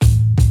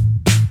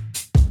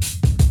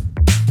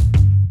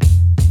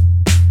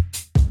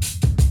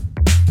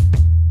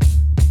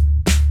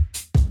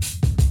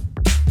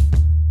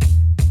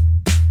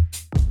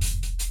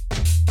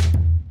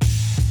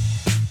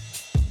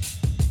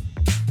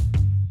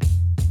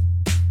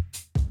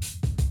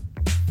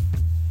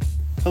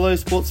Hello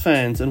sports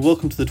fans and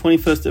welcome to the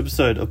 21st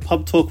episode of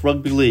Pub Talk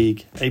Rugby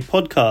League, a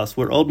podcast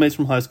where old mates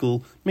from high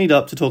school meet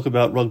up to talk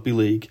about rugby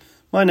league.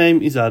 My name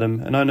is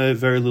Adam and I know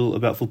very little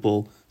about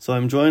football, so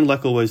I'm joined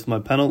like always with my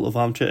panel of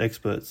armchair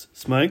experts,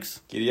 Smokes.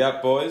 Giddy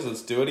up boys,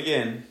 let's do it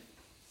again.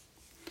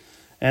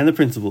 And the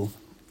principal.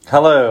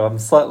 Hello, I'm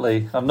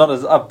not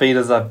as upbeat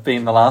as I've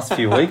been the last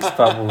few weeks,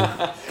 but we'll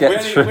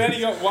get through. We only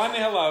got one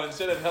hello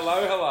instead of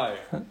hello.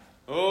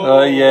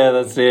 Oh yeah,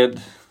 that's it.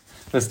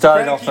 We're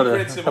starting off at a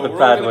bad week. We're all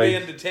going to be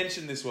in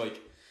detention this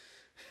week.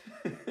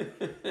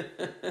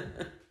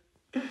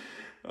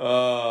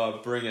 Oh,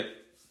 bring it.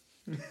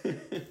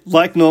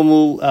 Like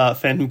normal,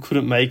 Phantom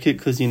couldn't make it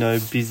because,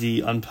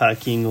 busy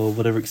unpacking or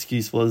whatever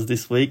excuse was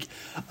this week.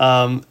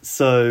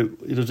 So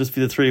it'll just be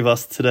the three of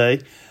us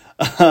today.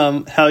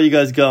 How are you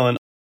guys going?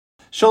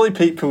 Surely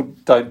people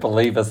don't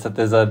believe us that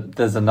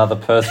there's another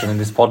person in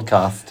this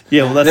podcast.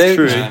 Yeah, well, that's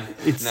true.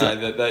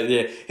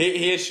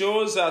 He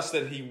assures us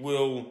that he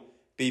will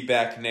be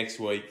back next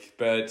week,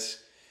 but,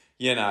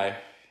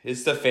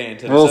 it's the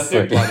Phantom, we'll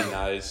so who bloody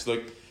knows.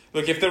 Look,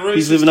 if the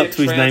Roosters He's living up get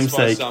to his trounced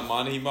by namesake.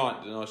 someone, he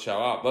might not show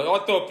up. But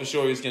I thought for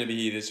sure he was going to be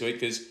here this week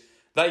because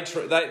they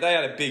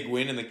had a big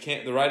win and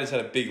the Raiders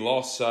had a big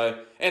loss.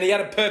 And he had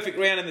a perfect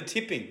round in the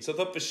tipping. So I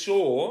thought for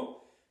sure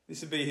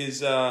this would be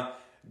his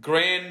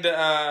grand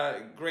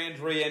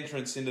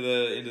re-entrance into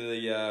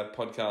the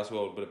podcast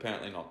world, but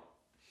apparently not.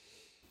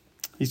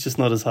 He's just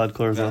not as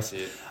hardcore as That's us.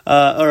 it.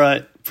 All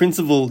right,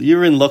 Principal,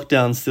 you're in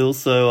lockdown still,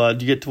 so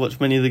do you get to watch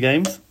many of the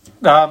games?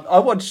 I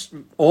watched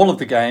all of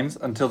the games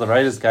until the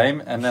Raiders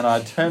game, and then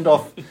I turned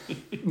off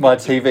my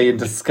TV in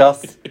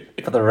disgust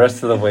for the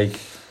rest of the week.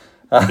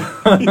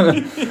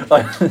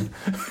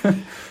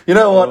 You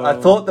know what? I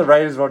thought the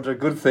Raiders were onto a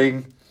good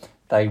thing.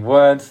 They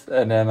weren't,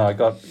 and then I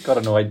got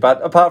annoyed.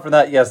 But apart from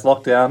that, yes,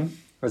 lockdown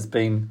has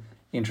been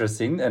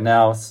interesting. And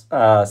now,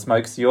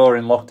 Smokes, you're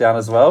in lockdown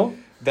as well.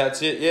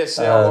 That's it, yes.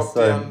 Our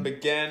lockdown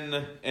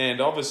began,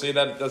 and obviously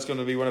that's going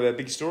to be one of our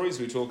big stories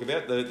we talk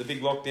about, the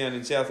big lockdown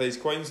in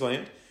southeast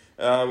Queensland,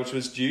 which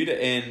was due to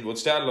end, well, it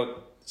started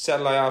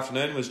Saturday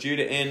afternoon, was due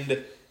to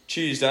end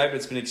Tuesday, but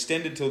it's been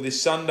extended till this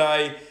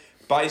Sunday.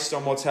 Based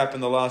on what's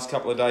happened the last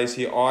couple of days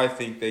here, I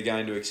think they're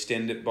going to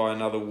extend it by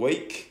another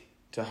week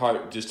to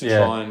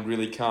try and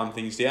really calm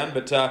things down.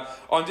 But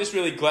I'm just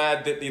really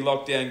glad that the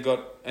lockdown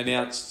got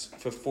announced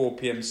for 4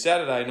 p.m.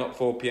 Saturday, not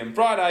 4 p.m.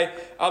 Friday.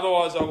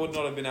 Otherwise, I would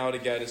not have been able to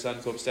go to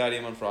Suncorp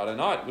Stadium on Friday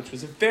night, which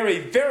was a very,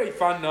 very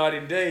fun night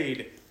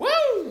indeed.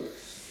 Woo!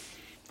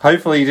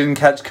 Hopefully you didn't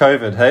catch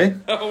COVID, hey?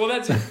 Oh, well,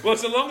 that's it. Well,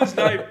 so long as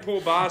no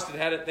poor bastard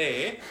had it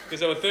there,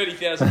 because there were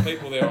 30,000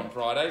 people there on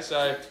Friday,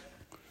 so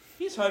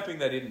here's hoping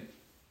they didn't.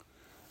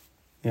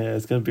 Yeah,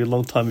 it's going to be a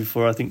long time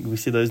before I think we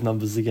see those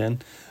numbers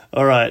again.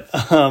 All right.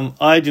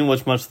 I didn't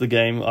watch much of the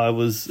game. I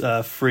was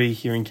free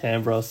here in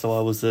Canberra, so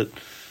I was at,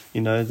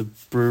 the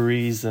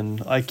breweries and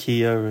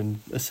IKEA and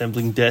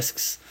assembling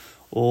desks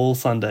all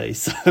Sunday.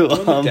 So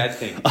Dad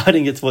thing. I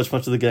didn't get to watch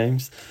much of the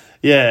games.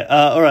 Yeah.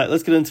 All right,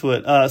 let's get into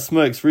it.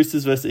 Smokes,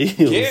 Roosters versus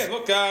Eels. Yeah,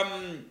 look,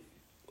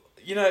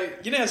 you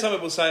know how some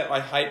people say, I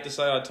hate to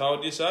say I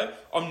told you so?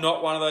 I'm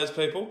not one of those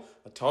people.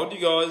 I told you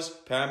guys,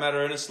 Parramatta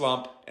are in a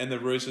slump and the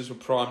Roosters were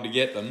primed to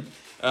get them.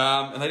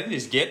 And they didn't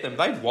just get them,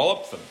 they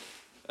walloped them.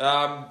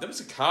 That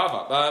was a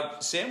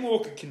carve-up. Sam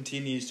Walker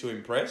continues to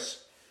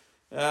impress.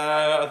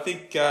 I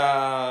think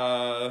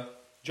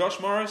Josh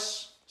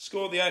Morris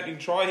scored the opening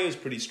try. He was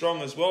pretty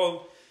strong as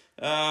well.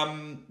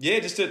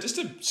 Just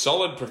a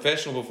solid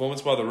professional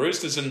performance by the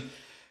Roosters. And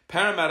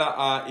Parramatta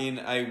are in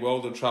a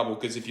world of trouble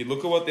because if you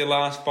look at what their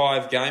last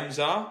 5 games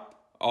are,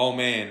 oh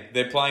man,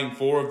 they're playing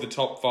 4 of the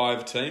top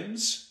 5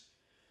 teams.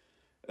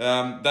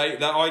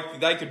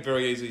 They could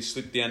very easily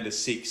slip down to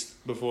 6th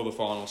before the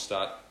finals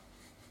start.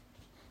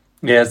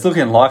 Yeah, it's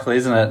looking likely,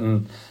 isn't it?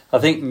 And I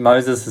think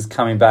Moses is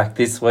coming back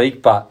this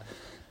week, but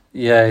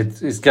yeah,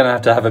 he's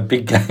going to have a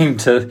big game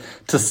to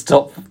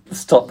stop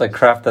the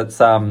crap that's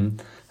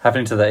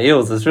happening to the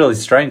Eels. It's really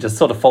strange. It's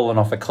sort of fallen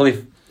off a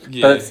cliff.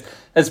 Yeah. But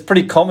it's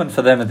pretty common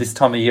for them at this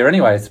time of year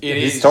anyway.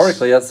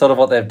 Historically, that's sort of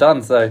what they've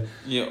done. So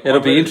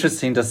it'll be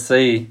interesting to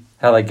see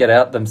how they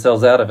get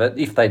themselves out of it,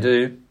 if they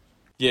do.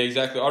 Yeah,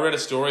 exactly. I read a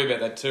story about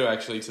that too,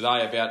 actually,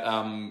 today, about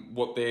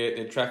what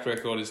their track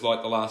record is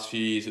like the last few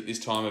years at this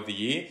time of the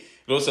year.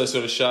 It also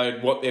sort of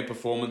showed what their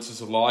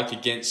performances are like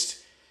against,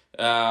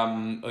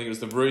 I think it was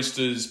the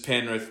Roosters,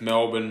 Penrith,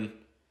 Melbourne,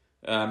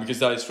 because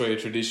those three are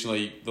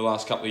traditionally, the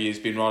last couple of years,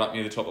 been right up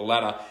near the top of the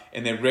ladder,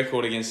 and their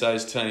record against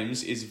those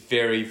teams is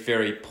very,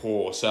 very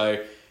poor.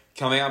 So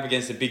coming up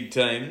against the big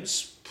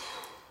teams,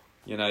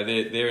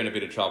 they're in a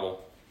bit of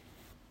trouble.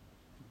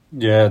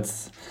 Yeah,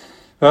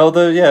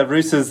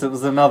 Roosters, it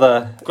was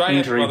another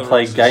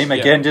injury-plagued game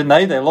again, didn't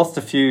they? They lost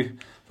a few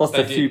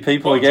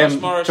people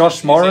again.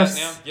 Josh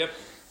Morris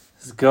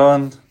is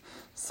gone.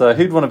 So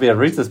who'd want to be a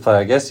Roosters player?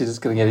 I guess you're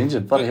just going to get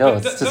injured. Bloody hell,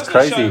 it's just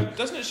crazy.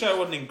 Doesn't it show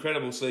what an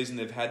incredible season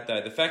they've had,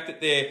 though? The fact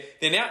that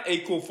they're now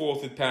equal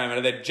 4th with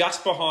Parramatta, they're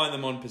just behind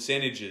them on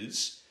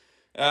percentages.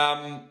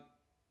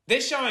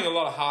 They're showing a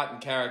lot of heart and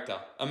character.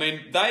 I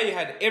mean, they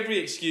had every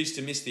excuse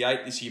to miss the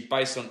 8 this year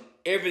based on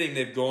everything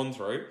they've gone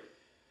through.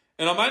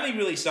 And I'm only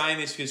really saying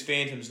this because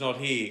Phantom's not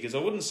here, because I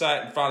wouldn't say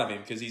it in front of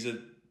him because he's a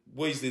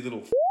Weasley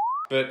little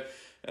but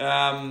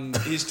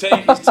his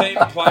team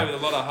play with a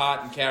lot of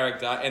heart and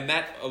character, and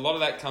a lot of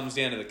that comes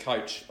down to the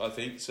coach, I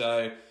think.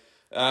 So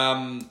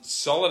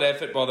solid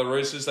effort by the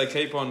Roosters. They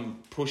keep on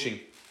pushing.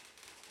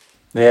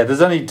 Yeah,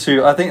 there's only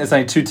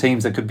two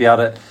teams that could be able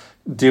to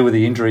deal with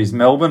the injuries: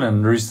 Melbourne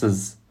and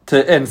Roosters,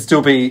 and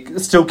still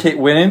keep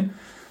winning.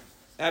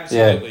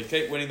 Absolutely,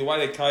 keep winning. The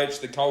way they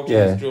coach, the culture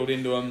is drilled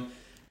into them.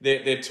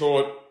 They're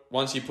taught,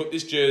 once you put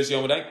this jersey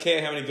on, we don't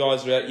care how many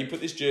guys are out, you put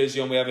this jersey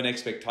on, we have an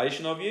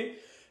expectation of you.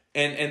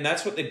 And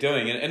that's what they're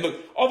doing. And look,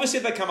 obviously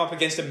if they come up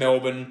against a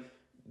Melbourne,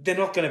 they're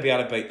not going to be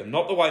able to beat them.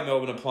 Not the way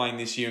Melbourne are playing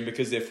this year and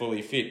because they're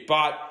fully fit.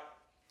 But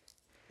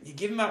you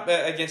give them up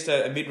against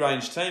a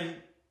mid-range team,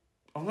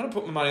 I'm going to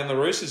put my money on the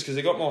Roosters because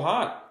they've got more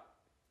heart.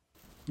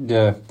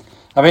 Yeah.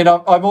 I mean,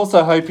 I'm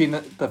also hoping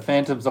that the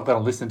Phantom's not going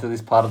to listen to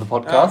this part of the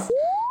podcast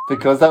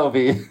because that will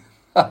be...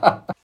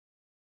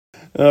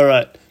 All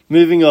right.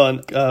 Moving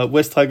on,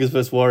 West Tigers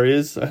versus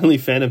Warriors. Only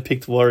Phantom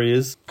picked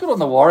Warriors. Good on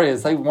the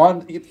Warriors. They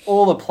won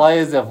all the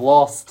players they've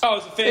lost. Oh,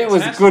 it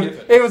was a fantastic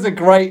effort. It was a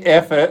great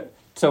effort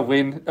to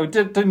win. I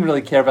didn't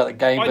really care about the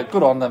game, but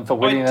good on them for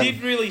winning. I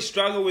did really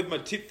struggle with my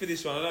tip for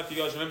this one. I don't know if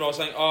you guys remember. I was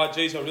saying, I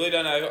really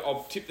don't know.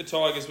 I'll tip the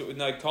Tigers, but with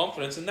no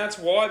confidence. And that's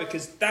why,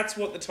 because that's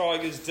what the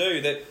Tigers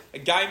do. That a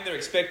game they're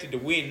expected to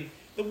win.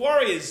 The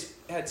Warriors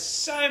had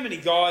so many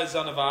guys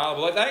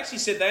unavailable. Like they actually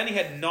said they only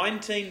had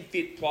 19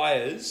 fit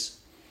players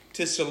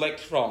to select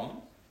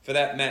from for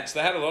that match. They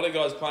had a lot of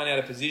guys playing out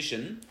of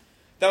position.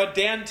 They were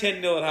down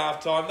 10-0 at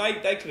half-time.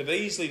 They could have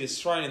easily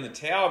just thrown in the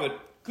towel, but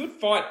good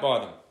fight by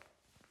them.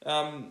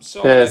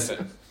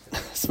 Effort.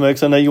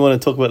 Smokes, I know you want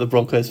to talk about the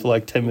Broncos for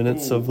like 10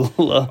 minutes, so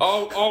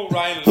I'll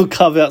rein it in. We'll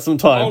carve out some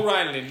time. I'll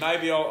rein it in.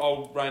 Maybe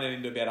I'll rein it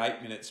into about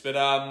 8 minutes. But,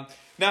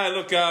 no,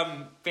 look,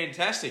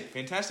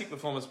 fantastic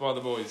performance by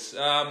the boys.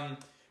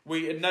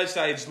 We at no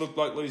stage looked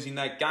like losing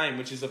that game,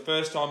 which is the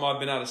first time I've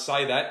been able to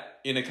say that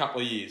in a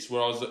couple of years,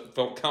 where I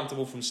felt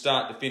comfortable from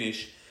start to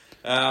finish.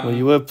 Well,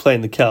 you were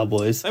playing the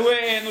Cowboys. They were,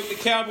 and look, the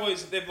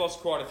Cowboys, they've lost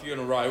quite a few in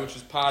a row, which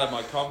is part of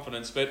my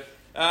confidence. But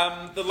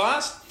the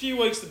last few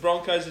weeks, the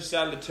Broncos have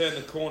started to turn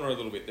the corner a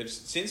little bit.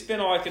 Since Ben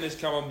Ikin has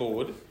come on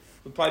board,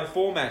 we've played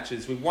 4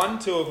 matches. We've won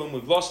 2 of them,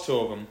 we've lost 2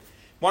 of them.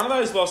 One of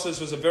those losses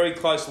was a very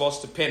close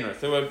loss to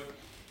Penrith, who were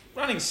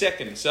running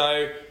second.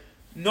 So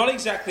not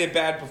exactly a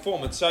bad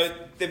performance. So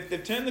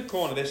they've turned the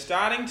corner. They're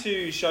starting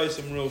to show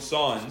some real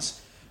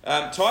signs.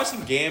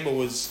 Tyson Gamble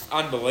was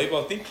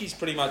unbelievable. I think he's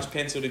pretty much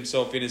penciled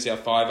himself in as our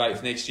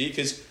 5'8" next year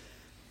because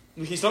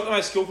he's not the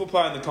most skillful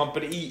player in the comp,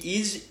 but he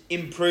is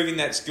improving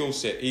that skill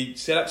set. He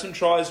set up some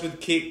tries with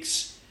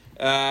kicks.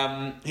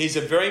 He's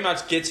very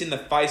much gets in the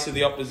face of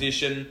the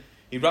opposition.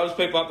 He rubs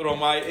people up the wrong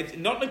way. It's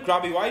not in a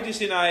grubby way,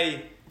 just in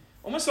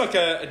almost like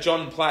a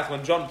John Plath,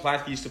 when John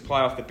Plath used to play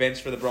off the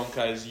bench for the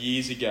Broncos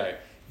years ago.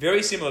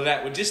 Very similar to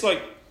that. We just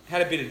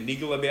had a bit of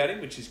niggle about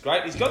him, which is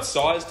great. He's got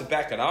size to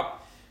back it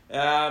up.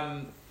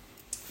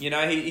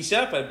 He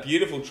set up a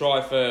beautiful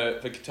try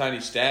for Tony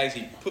Staggs.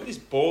 He put this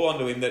ball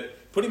onto him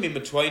that put him in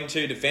between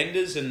 2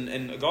 defenders,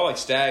 and a guy like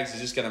Staggs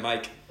is just going to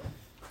make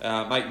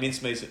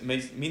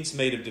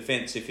mincemeat of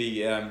defence if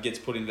he gets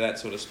put into that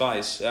sort of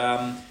space.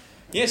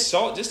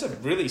 Solid, just a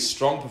really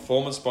strong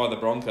performance by the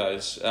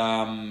Broncos,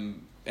 and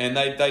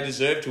they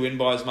deserve to win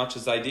by as much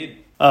as they did.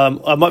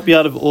 I might be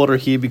out of order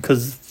here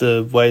because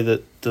the way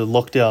that the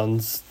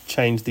lockdowns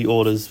changed the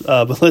orders.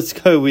 But let's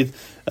go with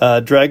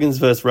Dragons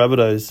versus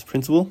Rabbitohs.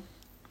 Principal?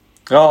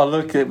 Oh,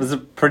 look, it was a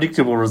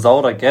predictable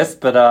result, I guess,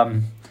 but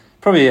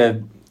probably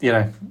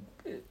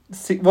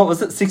what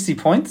was it, 60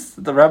 points,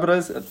 the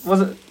Rabbitohs?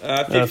 Was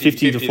it?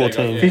 50 to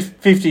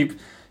 14.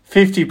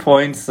 50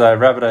 points, so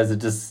Rabbitohs are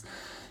just...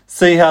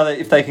 See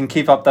if they can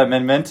keep up that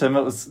momentum.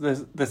 It was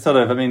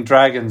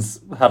Dragons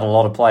had a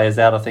lot of players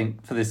out, I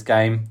think, for this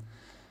game,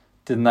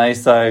 didn't they?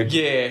 So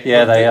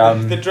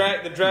the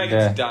Dragons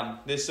are done.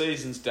 Their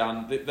season's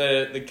done.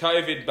 The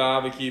COVID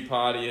barbecue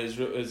party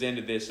has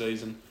ended their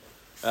season.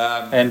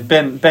 And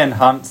Ben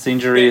Hunt's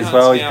injury as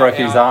well. He broke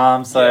his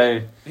arm,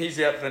 so he's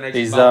out for the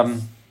next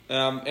month.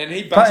 And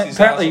he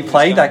apparently he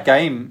played that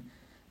game.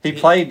 He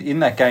played in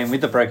that game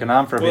with the broken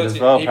arm for a bit as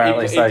well,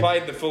 apparently. He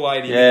played the full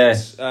 80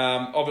 minutes.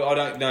 I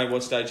don't know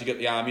what stage he got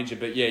the arm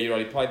injured, but yeah, you're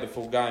right, he played the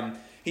full game.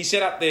 He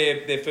set up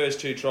their first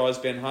 2 tries,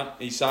 Ben Hunt.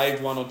 He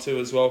saved 1 or 2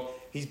 as well.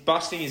 He's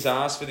busting his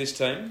ass for this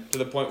team to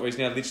the point where he's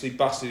now literally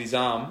busted his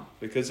arm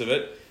because of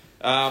it.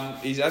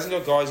 He hasn't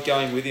got guys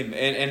going with him.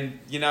 And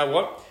you know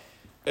what?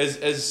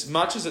 As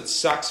much as it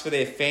sucks for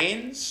their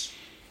fans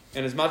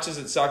and as much as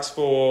it sucks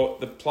for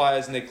the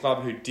players in their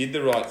club who did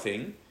the right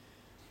thing,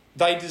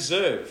 they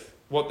deserve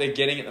what they're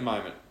getting at the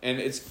moment. And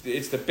it's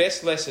the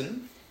best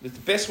lesson. It's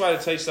the best way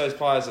to teach those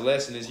players a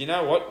lesson is, you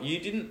know what? You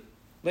didn't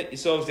let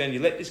yourselves down. You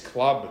let this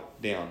club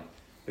down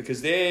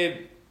because they're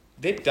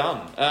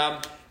done.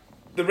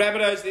 The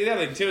Rabbitohs, the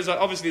other thing too is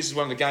obviously this is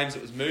one of the games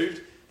that was moved.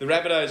 The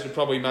Rabbitohs were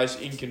probably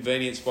most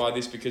inconvenienced by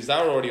this because they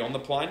were already on the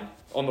plane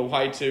on the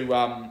way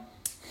to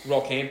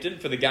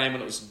Rockhampton for the game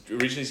when it was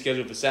originally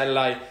scheduled for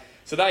Saturday.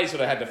 So they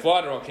sort of had to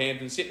fly to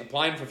Rockhampton, sit in a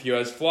plane for a few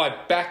hours, fly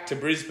back to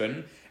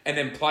Brisbane, and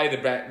then play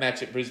the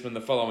match at Brisbane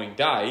the following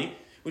day,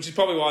 which is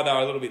probably why they were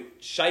a little bit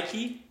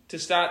shaky to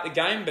start the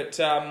game. But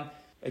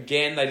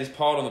again, they just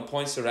piled on the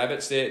points, the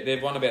Rabbits.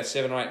 They've won about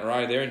 7 or 8 in a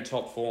row. They're in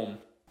top form.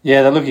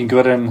 Yeah, they're looking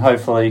good, and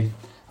hopefully...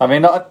 I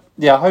mean, I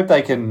hope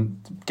they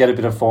can get a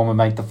bit of form and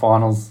make the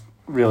finals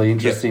really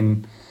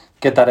interesting.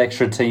 Get that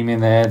extra team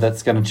in there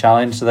that's going to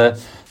challenge the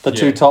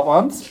two top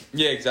ones.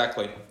 Yeah,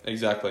 exactly.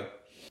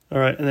 All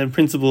right, and then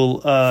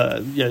Principal,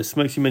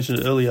 Smokes, you mentioned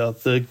it earlier,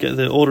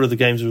 the order of the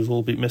games was all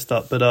a bit messed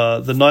up,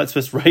 but the Knights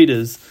vs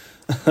Raiders...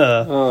 we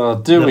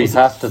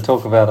have to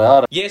talk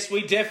about it? Yes,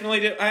 we definitely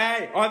do.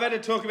 Hey, I've had to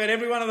talk about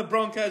every one of the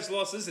Broncos'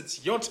 losses.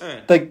 It's your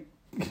turn.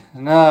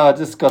 I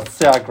just got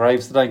sour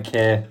grapes. I don't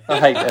care. I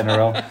hate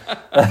NRL.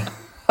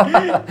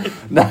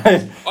 No. I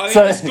think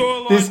the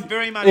scoreline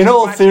very much... In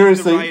all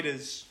seriously... The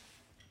Raiders.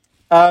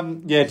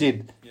 It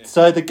did. Yeah.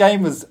 So the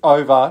game was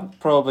over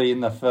probably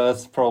in the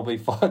first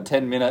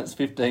 10 minutes,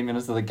 15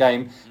 minutes of the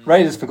game.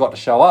 Raiders forgot to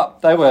show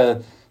up. They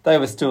were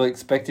still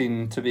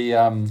expecting to be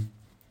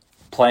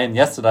playing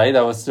yesterday.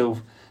 They were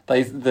still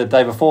the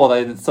day before.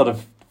 They sort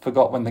of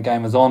forgot when the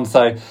game was on.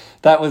 So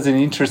that was an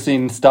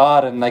interesting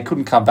start, and they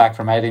couldn't come back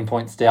from 18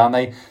 points down.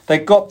 They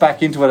got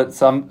back into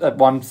it at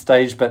one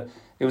stage, but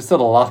it was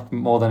sort of luck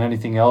more than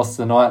anything else.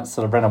 The Knights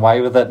sort of ran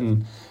away with it,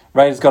 and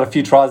Raiders got a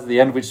few tries at the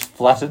end, which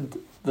flattered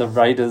the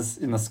Raiders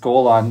in the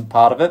scoreline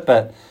part of it.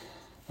 But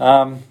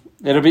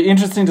it'll be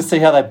interesting to see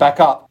how they back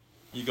up.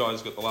 You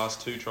guys got the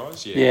last 2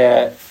 tries?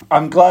 Yeah.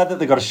 I'm glad that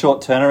they got a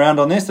short turnaround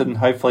on this, and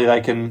hopefully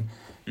they can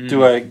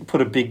do a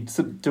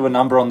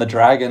number on the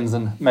Dragons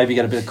and maybe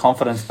get a bit of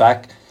confidence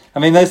back. I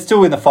mean, they're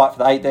still in the fight for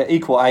the 8th. They're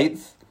equal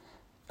 8th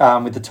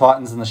with the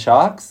Titans and the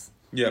Sharks.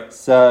 Yeah.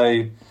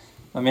 So,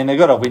 I mean, they've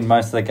got to win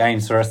most of the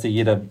games for the rest of the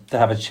year to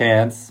have a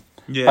chance.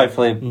 Yeah.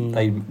 Hopefully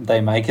they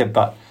make it,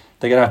 but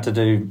they're going to have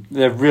to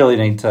they really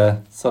need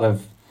to sort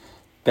of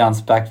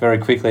bounce back very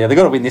quickly. They've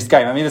got to win this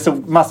game. I mean, it's a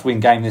must-win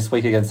game this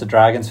week against the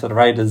Dragons for the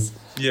Raiders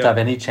to have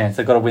any chance.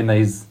 They've got to win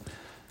these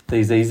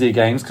easy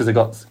games because they've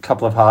got a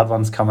couple of hard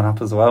ones coming up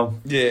as well.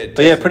 Yeah.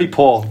 But yeah, pretty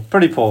poor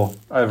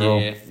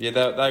overall. Yeah,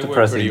 they were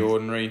pretty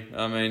ordinary.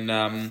 I mean,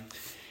 as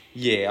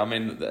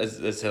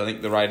I said, I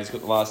think the Raiders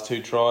got the last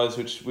 2 tries,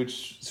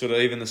 which sort of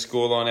evened the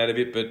scoreline out a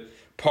bit, but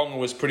Ponga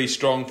was pretty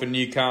strong for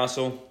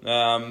Newcastle.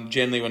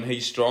 Generally, when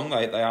he's strong,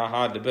 they are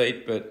hard to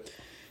beat. But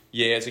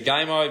yeah, it's a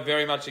game I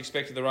very much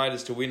expected the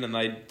Raiders to win, and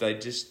they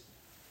just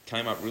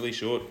came up really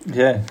short.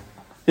 Yeah.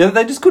 Yeah,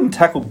 they just couldn't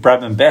tackle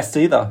Bradman Best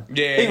either.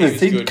 Yeah,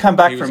 he'd come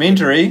back from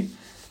injury,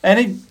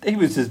 and he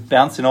was just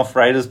bouncing off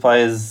Raiders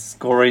players,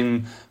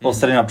 scoring or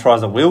setting up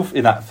tries at will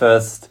in that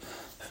first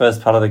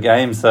part of the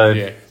game.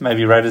 So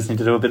maybe Raiders need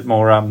to do a bit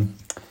more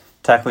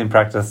tackling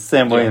practice.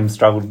 Sam Williams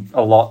struggled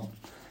a lot,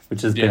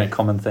 which has been a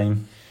common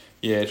theme.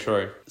 Yeah,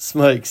 true.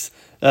 Smokes.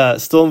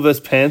 Storm vs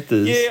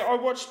Panthers. Yeah, I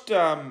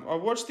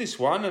watched this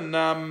one,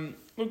 and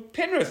look,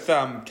 Penrith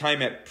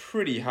came out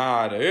pretty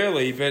hard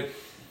early, but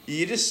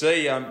you just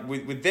see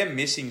with them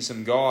missing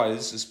some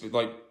guys,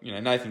 like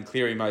Nathan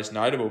Cleary most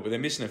notable, but they're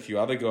missing a few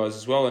other guys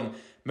as well. And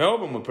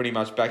Melbourne were pretty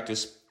much back to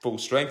full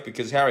strength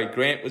because Harry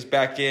Grant was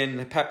back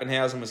in,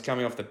 Pappenhausen was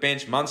coming off the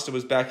bench, Munster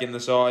was back in the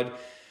side.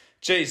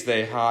 Geez,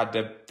 they're going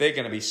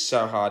to be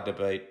so hard to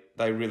beat.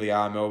 They really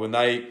are, Melbourne.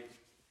 I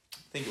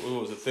think it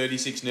was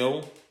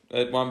 36-0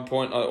 at one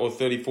point, or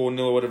 34-0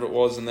 or whatever it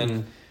was, and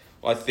then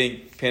I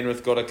think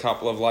Penrith got a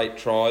couple of late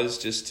tries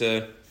just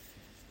to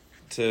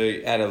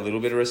add a little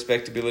bit of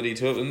respectability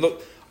to it. And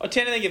look, I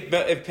tend to think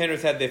if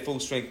Penrith had their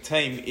full-strength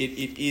team,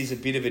 it is a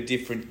bit of a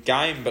different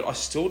game, but I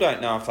still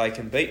don't know if they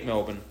can beat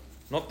Melbourne.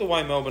 Not the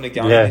way Melbourne are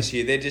going this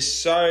year. They're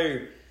just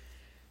so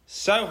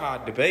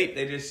hard to beat.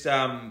 They just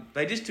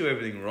do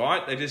everything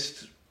right.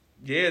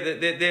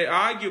 They're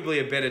arguably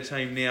a better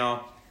team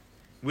now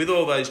with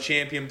all those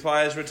champion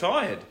players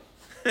retired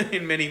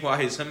in many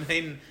ways. I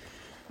mean,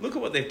 look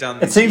at what they've done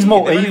this year. It seems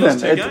more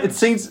even.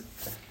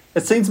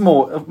 It seems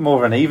more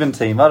of an even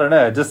team. I don't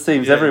know. It just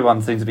seems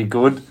everyone seems to be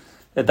good.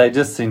 They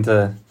just seem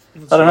to...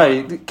 I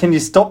don't know. Can you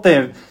stop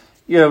them?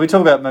 We talk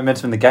about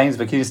momentum in the games,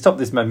 but can you stop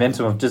this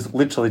momentum of just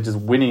literally just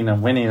winning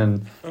and winning,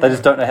 and they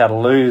just don't know how to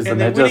lose,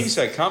 and they're winning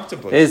so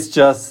comfortably. It's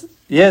just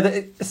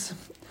it's,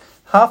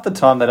 half the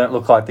time they don't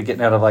look like they're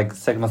getting out of like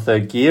second or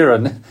third gear,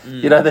 and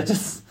they're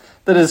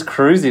just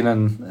cruising,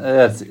 and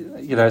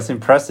it's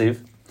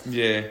impressive.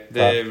 Yeah,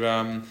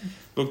 they're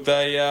look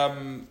they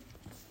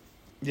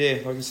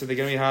like I said, they're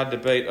going to be hard to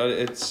beat.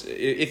 It's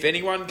if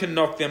anyone can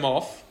knock them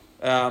off,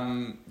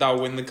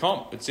 they'll win the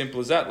comp. It's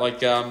simple as that. Like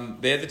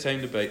they're the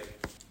team to beat.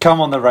 Come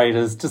on, the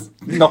Raiders, just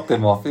knock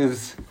them off. You're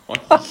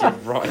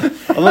right.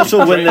 I'm not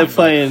sure when they're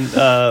playing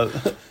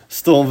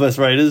Storm versus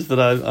Raiders,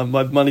 but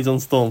my money's on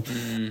Storm.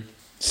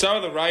 So are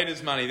the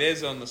Raiders' money.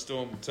 Theirs on the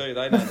Storm too.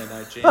 They know they're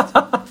no chance.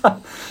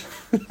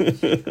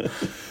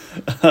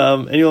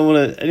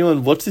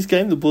 Anyone watch this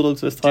game? The Bulldogs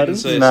versus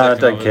Titans? No, I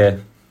don't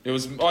care. It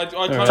was I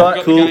kind of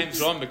got the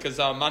games wrong because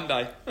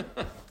Monday.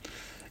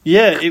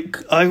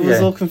 I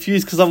was all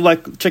confused because I'm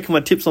like checking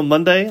my tips on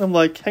Monday and I'm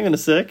like, hang on a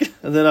sec.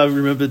 And then I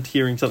remembered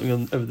hearing something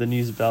over the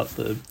news about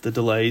the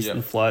delays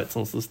and flights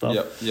and all sorts of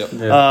stuff.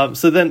 Yep.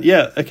 So then,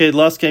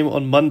 last game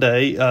on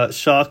Monday,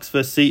 Sharks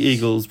versus Sea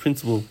Eagles,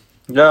 Principal.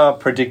 Yeah,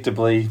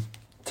 predictably,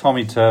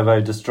 Tommy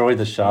Turbo destroyed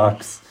the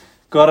Sharks.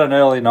 Got an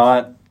early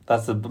night.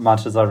 That's as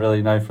much as I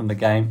really know from the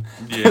game.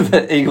 Yeah.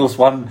 The Eagles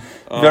won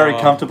very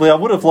comfortably. I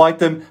would have liked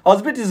them. I was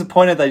a bit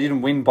disappointed they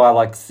didn't win by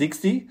like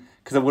 60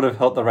 because it would have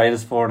helped the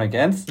Raiders for and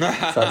against.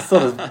 So it's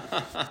sort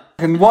of.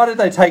 And why did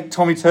they take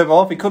Tommy Turbo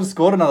off? He could have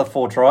scored another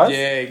 4 tries.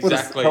 Yeah,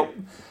 exactly.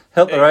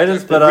 Helped the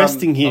Raiders, but they're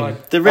resting him.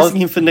 They're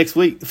resting him for this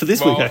week.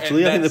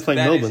 Actually, I think they're playing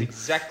Melbourne. That is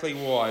exactly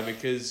why,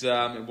 because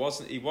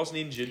he wasn't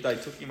injured. They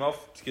took him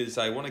off because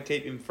they want to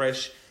keep him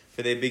fresh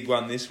for their big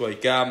one this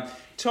week. Tom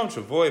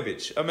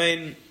Trbojevic, I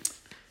mean,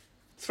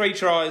 3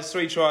 tries,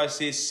 3 try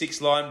assists,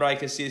 6 line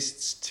break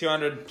assists,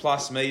 200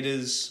 plus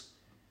metres.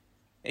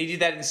 He did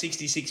that in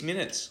 66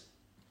 minutes.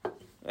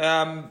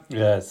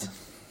 Yes.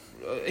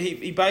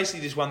 He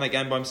basically just won that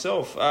game by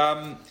himself.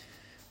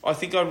 I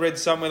think I read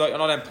somewhere,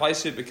 and I don't play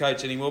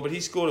Supercoach anymore, but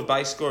he scored a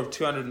base score of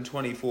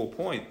 224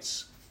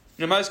 points.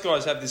 Most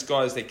guys have this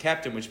guy as their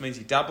captain, which means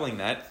you're doubling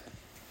that.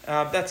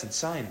 That's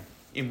insane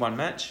in one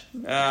match.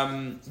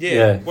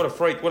 What a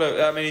freak.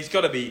 He's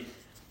got to be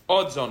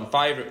odds-on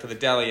favourite for the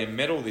Dally M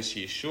medal this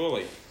year,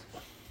 surely.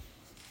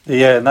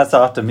 Yeah, and that's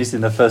after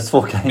missing the first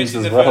 4 games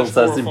as well,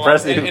 so it's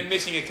impressive. And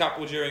missing a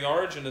couple during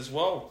Origin as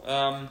well.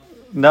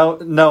 No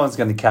one's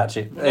going to catch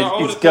it. The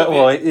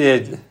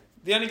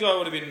only guy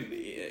would have been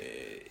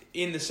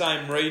in the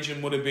same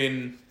region would have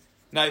been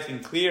Nathan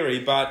Cleary,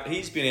 but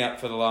he's been out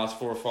for the last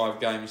 4 or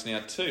 5 games now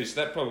too,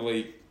 so that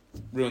probably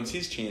ruins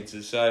his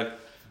chances. So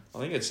I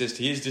think it's just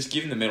just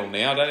give him the medal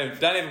now.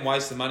 Don't even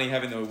waste the money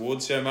having the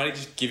award ceremony.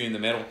 Just give him the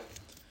medal.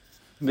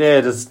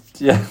 That's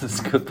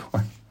a good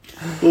point.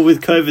 Well,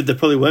 with COVID, there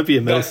probably won't be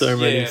a medal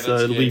ceremony, so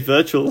it'll be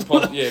virtual.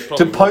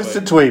 To post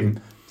it to him.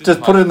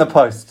 Just put it in the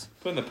post.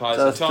 Put it in the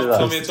post.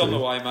 Tommy, it's on the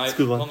way, mate. It's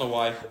on the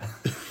way.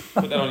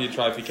 Put that on your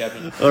trophy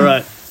cabinet. All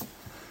right.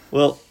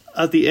 Well,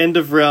 at the end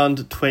of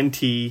round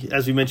 20,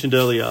 as we mentioned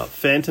earlier,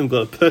 Phantom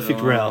got a perfect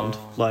round.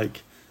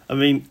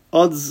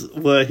 Odds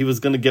were he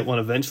was going to get one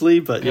eventually,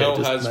 but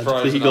just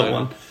magically he got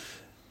one.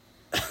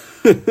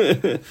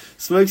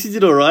 Smokesy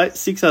did all right,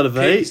 6 out of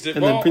 8,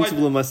 and then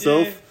Principal and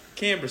myself. Yeah,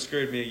 Canberra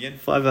screwed me again.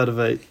 5 out of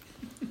 8.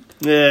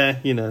 Yeah,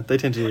 they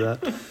tend to do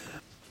that.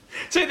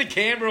 It's either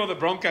Canberra or the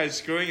Broncos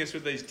screwing us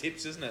with these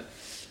tips, isn't it?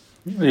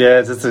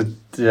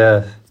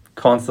 Yeah,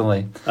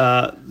 constantly.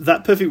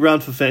 That perfect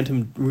round for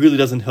Phantom really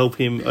doesn't help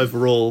him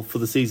overall for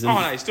the season.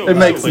 Oh, no, still it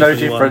makes no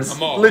difference.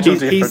 Little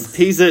difference.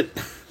 He's at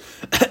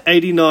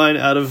 89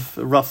 out of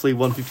roughly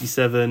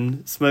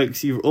 157.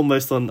 Smokes, you're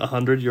almost on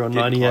 100. You're on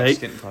 98.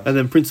 Close. And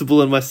then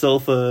Principal and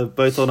myself are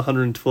both on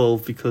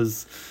 112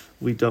 because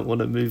we don't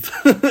want to move.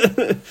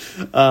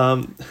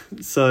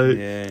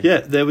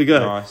 There we go.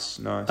 Nice.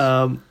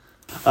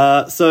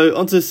 So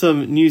onto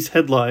some news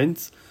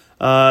headlines.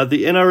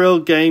 The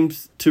NRL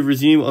games to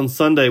resume on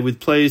Sunday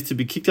with players to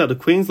be kicked out of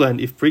Queensland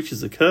if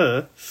breaches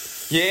occur.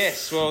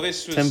 Yes, well,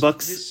 this was...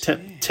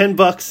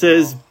 $10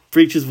 says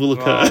breaches will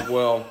occur. Oh,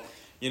 well,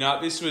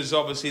 this was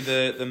obviously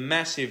the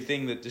massive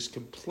thing that just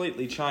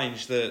completely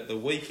changed the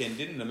weekend,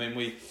 didn't it? I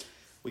mean,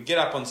 we get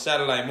up on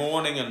Saturday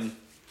morning and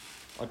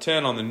I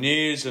turn on the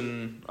news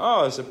and,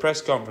 it's a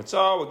press conference.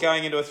 We're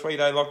going into a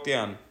 3-day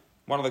lockdown.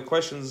 One of the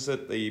questions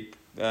that the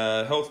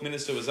health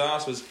minister was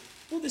asked was,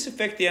 will this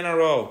affect the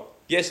NRL?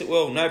 Yes, it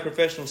will. No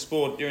professional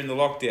sport during the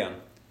lockdown.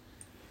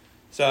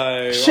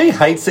 So she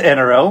hates the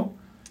NRL.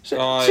 She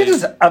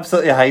just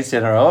absolutely hates the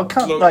NRL.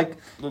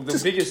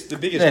 The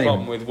biggest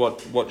problem with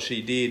what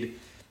she did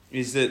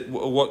is that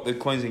what the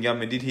Queensland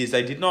government did here is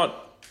they did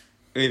not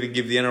even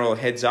give the NRL a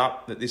heads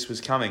up that this was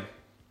coming.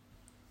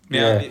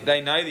 Now,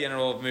 they know the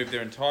NRL have moved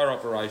their entire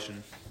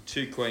operation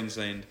to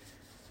Queensland.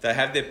 They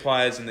have their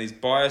players in these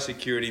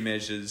biosecurity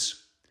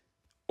measures,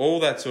 all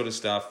that sort of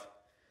stuff.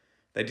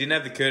 They didn't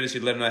have the courtesy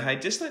to let them know, hey,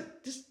 just going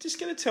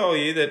to tell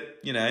you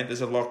that,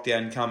 there's a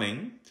lockdown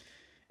coming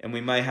and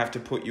we may have to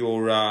put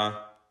your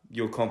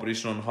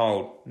competition on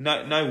hold.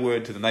 No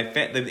word to them. The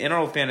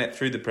NRL found out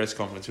through the press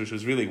conference, which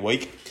was really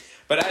weak.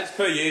 But as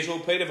per usual,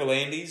 Peter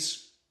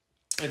V'landys,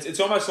 it's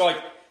almost like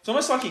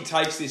he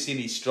takes this in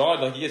his stride.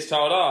 Like he gets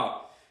told,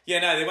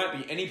 there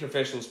won't be any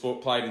professional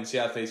sport played in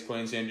South East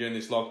Queensland during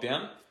this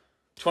lockdown.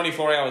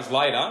 24 hours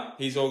later,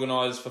 he's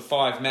organised for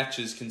 5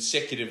 matches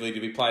consecutively to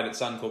be played at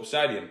Suncorp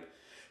Stadium.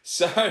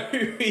 So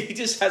he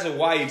just has a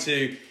way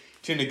to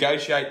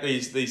negotiate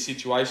these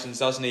situations,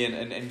 doesn't he,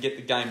 and get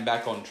the game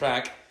back on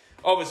track.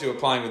 Obviously, we're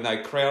playing with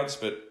no crowds,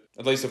 but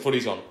at least the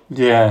footy's on.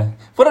 Yeah.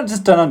 What I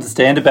just don't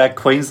understand about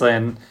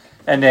Queensland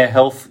and their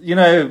health,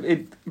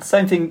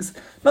 same things,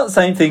 not the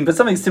same thing, but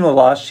something similar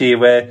last year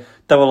where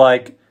they were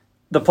like,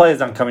 the players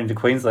aren't coming to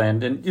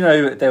Queensland. And,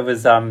 there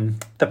was,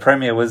 the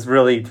Premier was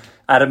really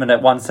adamant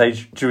at one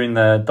stage during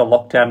the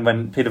lockdown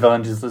when Peter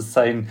V'landys was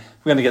saying,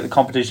 we're going to get the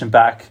competition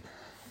back.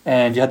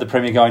 And you had the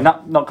Premier going,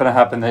 not going to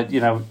happen, that,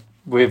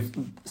 with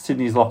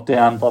Sydney's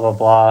lockdown, blah, blah,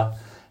 blah.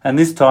 And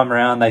this time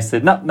around, they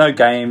said, no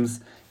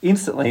games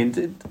instantly.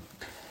 And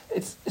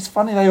it's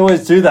funny, they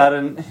always do that.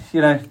 And,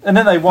 and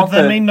then they want do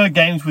they mean no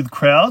games with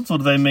crowds, or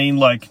do they mean,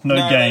 no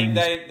games?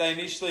 They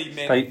initially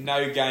meant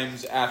no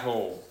games at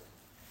all.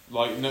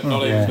 Not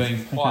even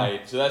being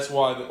played. So that's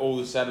why all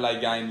the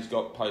Saturday games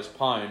got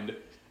postponed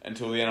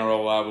until the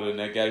NRL were able to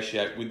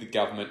negotiate with the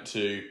government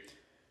to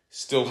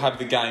still have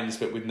the games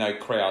but with no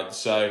crowds.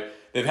 So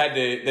they've had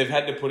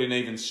to put in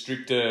even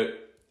stricter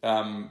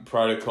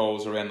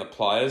protocols around the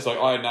players.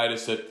 I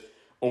noticed that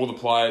all the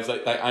players,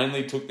 they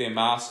only took their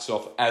masks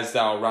off as they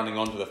were running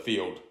onto the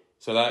field.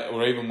 So they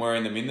were even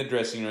wearing them in the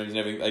dressing rooms and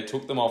everything. They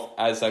took them off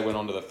as they went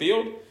onto the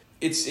field.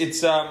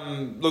 It's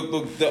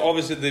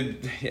obviously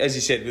as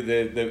you said, with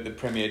the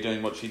Premier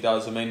doing what she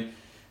does. I mean,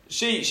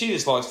 she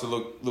just likes to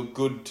look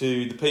good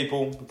to the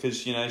people because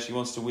she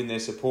wants to win their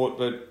support.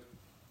 But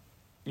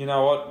you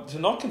know what, to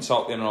not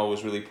consult the NRL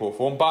was really poor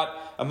form. But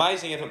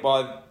amazing effort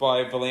by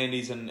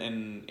Volandis and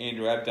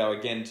Andrew Abdo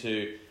again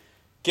to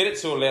get it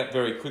sorted out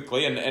very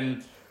quickly.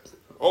 And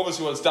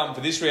obviously what it's done for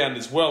this round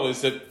as well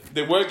is that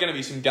there were going to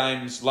be some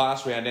games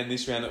last round and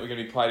this round that were going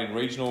to be played in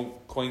regional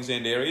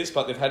Queensland areas,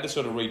 but they've had to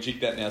sort of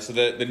rejig that now. So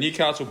the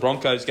Newcastle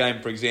Broncos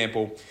game, for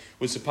example,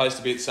 was supposed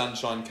to be at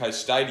Sunshine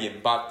Coast Stadium,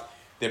 but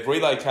they've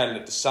relocated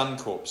it to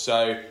Suncorp.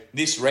 So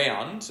this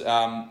round,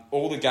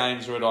 all the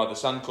games are at either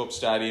Suncorp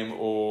Stadium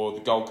or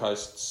the Gold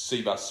Coast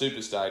Seabus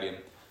Super Stadium.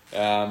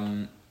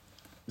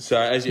 So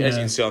as you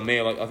can see on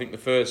there, I think the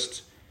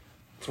first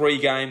 3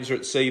 games are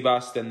at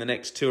Seabus, then the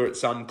next 2 are at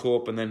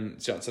Suncorp, and then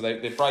so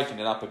they're breaking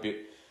it up a bit,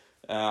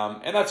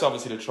 and that's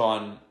obviously to try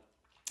and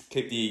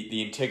keep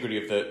the integrity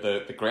of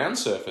the ground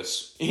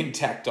surface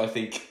intact. I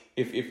think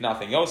if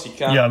nothing else, you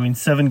can't. Yeah, I mean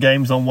 7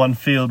 games on one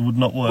field would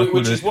not work.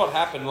 Which is what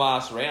happened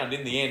last round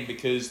in the end,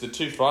 because the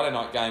 2 Friday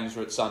night games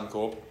were at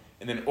Suncorp,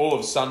 and then all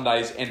of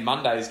Sundays and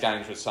Mondays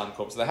games were at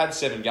Suncorp. So they had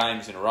 7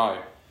 games in a row.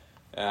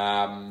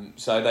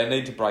 So they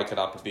need to break it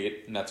up a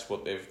bit, and that's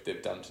what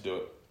they've done to do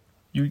it.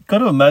 You've got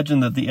to imagine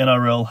that the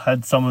NRL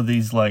had some of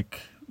these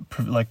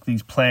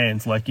these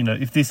plans,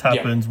 if this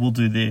happens, we'll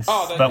do this.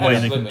 That way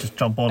they can just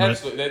jump on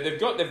it.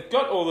 They've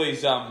got all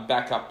these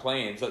backup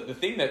plans. The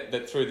thing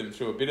that threw them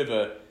through a bit of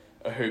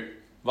a hoop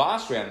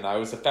last round though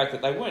was the fact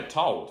that they weren't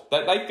told.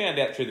 They found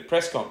out through the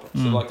press conference.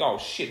 They're like, oh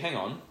shit, hang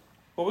on.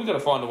 Well, we've got to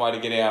find a way to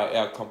get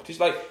our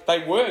competition.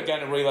 They were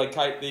going to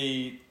relocate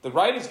the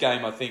Raiders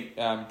game, I think,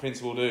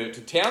 Principal,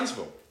 to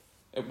Townsville.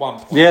 At one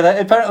point. Yeah,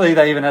 apparently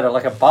they even had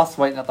a bus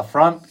waiting at the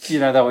front. They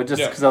were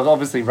just because they was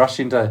obviously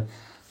rushing to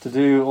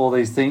do all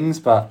these things.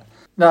 But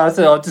no, I was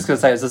just going to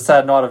say it was a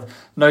sad night of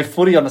no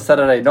footy on a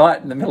Saturday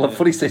night in the middle of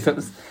footy season. It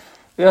was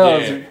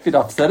a bit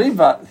upsetting,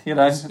 but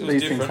these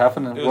things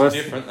happen. And it was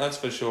different, that's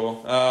for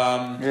sure.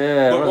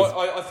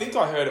 I think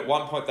I heard at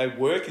one point they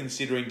were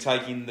considering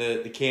taking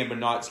the Canberra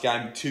Knights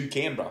game to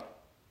Canberra.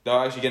 They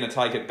were actually going to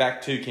take it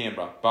back to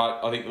Canberra,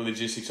 but I think the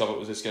logistics of it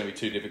was just going to be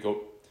too difficult.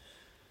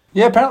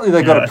 Yeah, apparently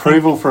they got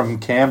approval from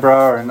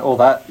Canberra and all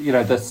that,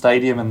 the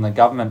stadium and the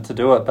government to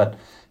do it. But,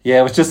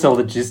 it was just the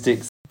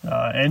logistics.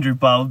 Andrew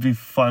Barr would be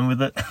fine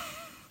with it.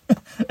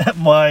 I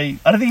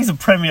don't think he's a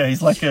premier.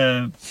 He's like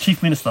a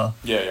chief minister.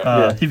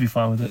 Yeah. He'd be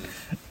fine with it.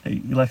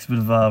 He likes a bit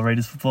of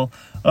Raiders football.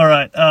 All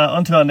right,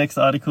 on to our next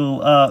article.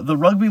 The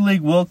Rugby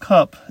League World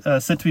Cup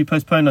set to be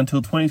postponed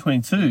until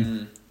 2022.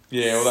 Mm.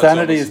 Yeah, well,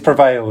 sanity has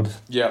prevailed.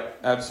 Yeah,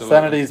 absolutely.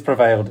 Sanity has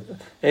prevailed.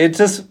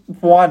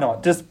 Why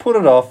not? Just put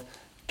it off.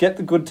 Get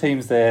the good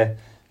teams there.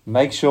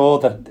 Make sure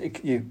that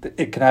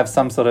it can have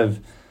some sort of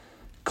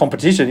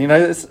competition.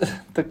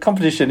 The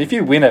competition, if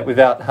you win it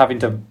without having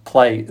to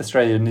play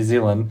Australia and New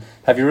Zealand,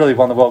 have you really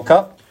won the World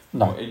Cup?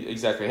 No. Well,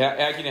 exactly.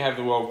 How can you have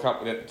the World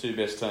Cup without the 2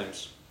 best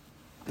teams?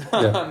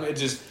 Yeah. It's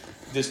just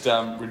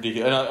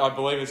ridiculous. And I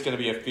believe it's going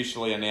to be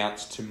officially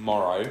announced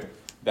tomorrow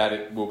that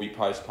it will be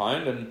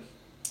postponed. And,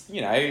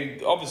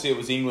 obviously it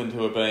was England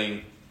who were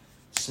being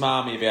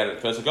smarmy about it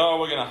first. We're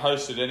going to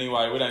host it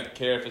anyway. We don't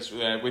care if it's...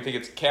 we think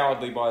it's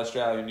cowardly by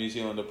Australia and New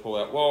Zealand to pull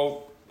out.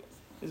 Well,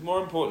 there's more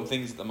important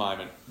things at the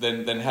moment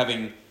than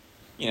having,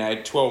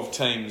 12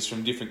 teams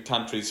from different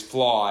countries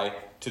fly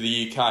to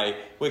the UK,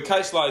 where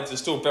caseloads are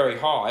still very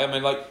high. I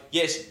mean,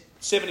 yes,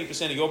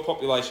 70% of your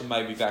population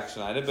may be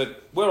vaccinated,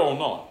 but we're all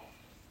not.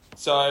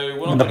 So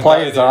we're not going to go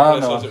there and put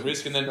ourselves at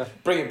risk and then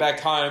bring it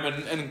back home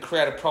and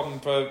create a problem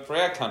for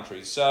our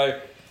countries. So...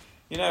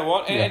 You know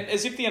what? And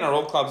as if the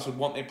NRL clubs would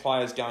want their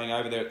players going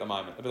over there at the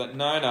moment. They'd be like,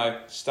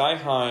 no, stay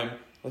home.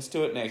 Let's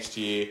do it next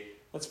year.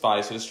 Let's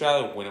face it,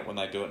 Australia will win it when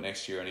they do it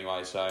next year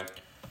anyway. So,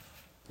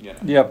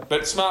 Yep.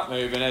 But smart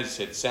move, and as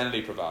you said,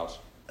 sanity prevails.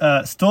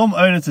 Storm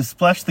owners to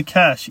splash the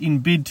cash in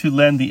bid to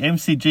land the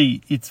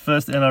MCG its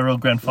first NRL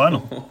Grand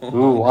Final.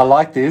 Ooh, I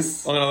like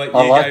this. I'm going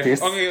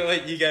to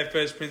let you go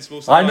first,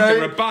 Principal. So I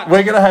know.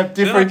 We're going to have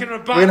different.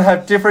 We're going to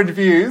have different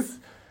views.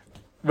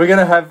 We're going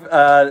to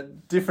have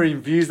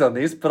differing views on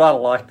this, but I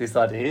like this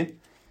idea.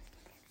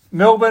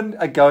 Melbourne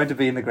are going to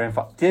be in the grand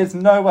final. There's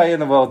no way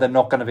in the world they're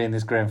not going to be in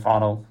this grand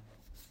final.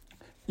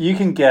 You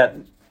can get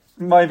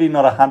maybe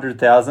not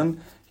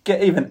 100,000.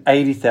 get even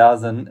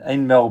 80,000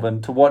 in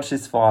Melbourne to watch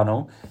this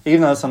final,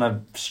 even though it's on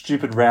a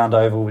stupid round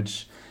oval,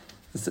 which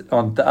is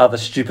on the other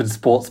stupid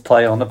sports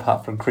play on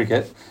apart from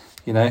cricket,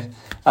 you know.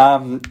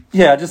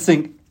 I just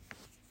think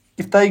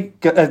if they're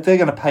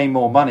going to pay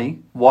more money,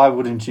 why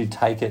wouldn't you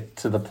take it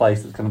to the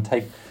place that's going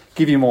to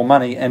give you more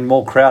money and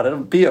more crowd? It'll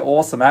be an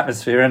awesome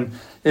atmosphere and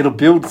it'll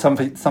build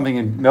something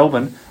in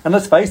Melbourne. And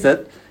let's face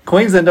it,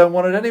 Queensland don't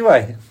want it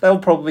anyway. They'll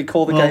probably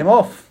call the game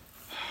off.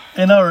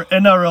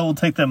 NRL will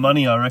take their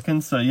money, I reckon.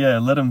 So yeah,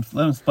 let them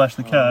splash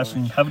the cash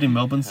and have it in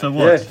Melbourne. So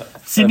what? Yeah.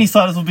 Sydney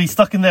siders will be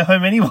stuck in their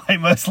home anyway,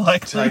 most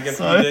likely. Take a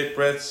few deep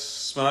breaths,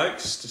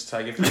 Smokes. Just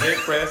take a few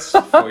deep breaths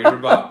before you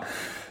rebut.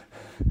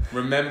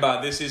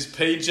 Remember, this is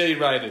PG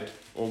rated,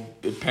 or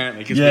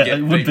apparently because we get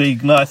it would be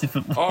nice if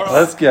it. All right.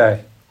 Let's go.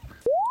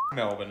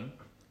 Melbourne.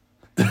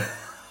 Their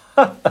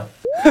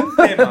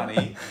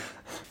money.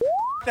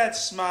 That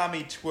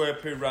smarmy twerp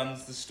who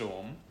runs the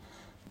Storm.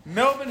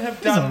 Melbourne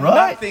have done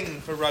nothing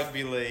for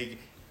rugby league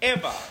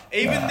ever.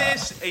 Even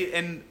this,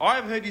 and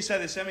I've heard you say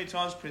this so many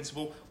times,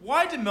 Principal.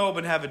 Why do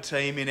Melbourne have a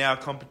team in our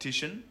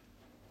competition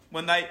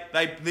when they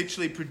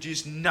literally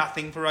produce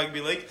nothing for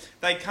rugby league?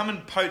 They come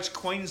and poach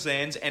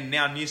Queensland's and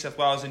now New South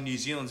Wales and New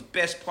Zealand's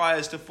best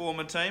players to form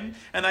a team,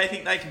 and they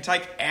think they can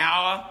take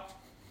our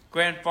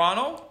grand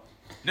final?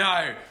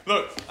 No.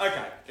 Look,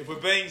 okay, if we're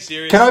being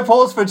serious... Can I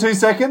pause for 2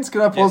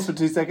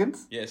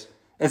 seconds? Yes.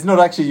 It's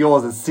not actually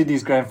yours, it's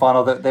Sydney's grand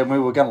final that then we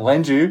were going to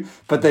lend you,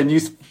 but then you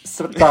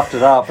stuffed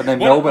it up and then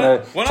Melbourne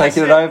are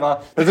taking it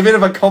over. There's a bit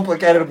of a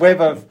complicated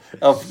web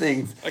of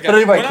things. Okay. But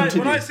anyway,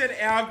 continue. When I said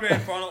our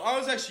grand final, I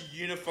was actually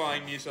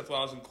unifying New South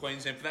Wales and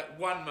Queensland for that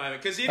one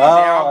moment, because it is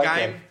our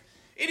game.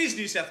 It is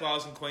New South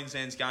Wales and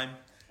Queensland's game.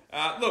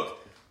 Look,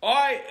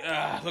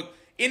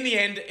 in the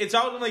end, it's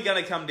ultimately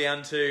going to come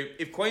down to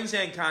if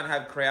Queensland can't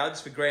have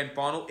crowds for grand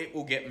final, it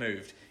will get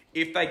moved.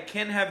 If they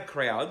can have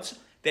crowds,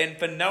 then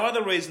for no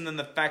other reason than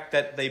the fact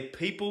that the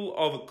people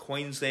of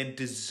Queensland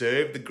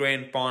deserve the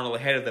grand final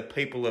ahead of the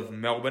people of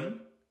Melbourne,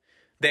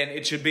 then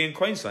it should be in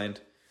Queensland.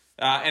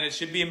 And it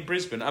should be in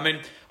Brisbane. I mean,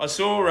 I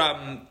saw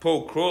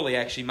Paul Crawley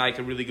actually make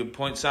a really good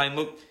point saying,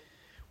 look,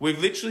 we've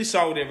literally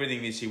sold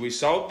everything this year. We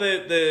sold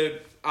the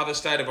other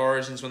state of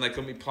origins when they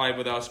couldn't be played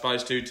where they were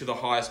supposed to the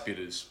highest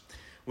bidders.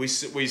 We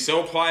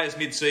sell players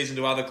mid-season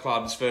to other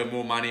clubs for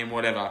more money and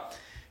whatever.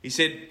 He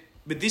said,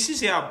 but this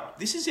is our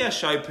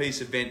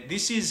showpiece event.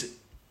 This is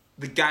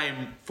the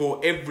game for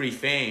every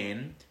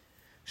fan.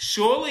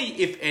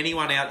 Surely, if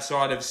anyone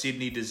outside of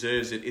Sydney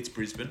deserves it, it's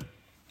Brisbane,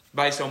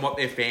 based on what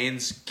their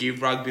fans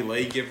give rugby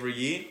league every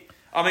year.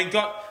 I mean,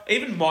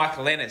 even Mike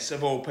Lennis,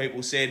 of all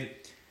people, said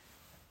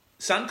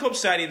Suncorp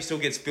Stadium still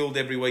gets filled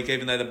every week,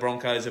 even though the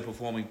Broncos are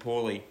performing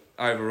poorly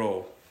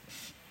overall.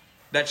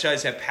 That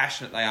shows how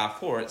passionate they are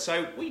for it.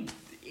 So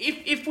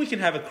if we can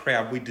have a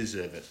crowd, we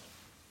deserve it.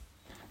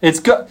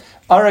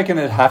 I reckon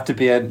it'd have to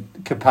be a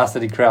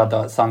capacity crowd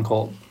though at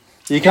Suncorp.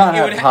 You can't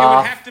have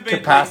half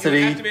capacity.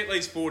 It would have to be at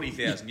least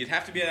 40,000. You'd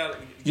have to be able to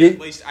get at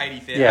least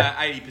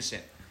 80%.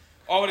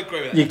 I would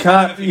agree with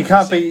that. You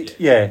can't be.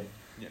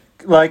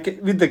 Like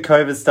with the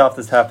COVID stuff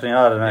that's happening,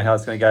 I don't know how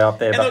it's going to go up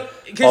there,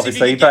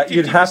 obviously. But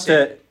you'd have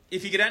to.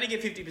 If you could only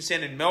get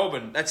 50% in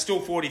Melbourne, that's still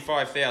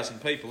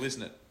 45,000 people,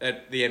 isn't it,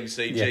 at the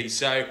MCG? Yeah.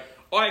 So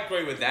I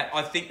agree with that.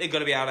 I think they've got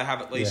to be able to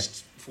have at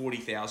least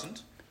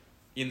 40,000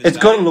 in the stadium. It's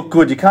got to look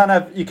good. You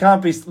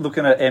can't be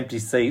looking at empty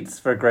seats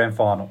for a grand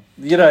final.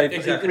 You know,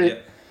 exactly.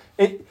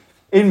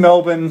 In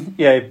Melbourne,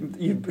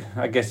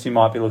 I guess you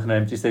might be looking at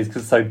empty seats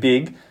because it's so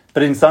big.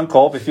 But in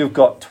Suncorp, if you've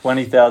got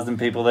 20,000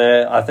 people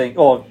there, I think,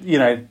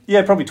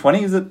 probably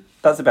 20.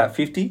 That's about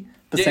 50%.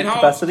 It holds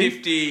capacity.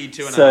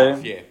 52 and a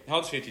half. It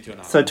holds 52 and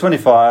a half. So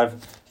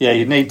 25. Yeah,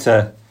 you need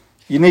to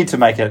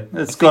make it.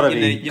 It's got to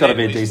be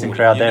a decent 40.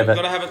 crowd there. You've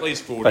got to have at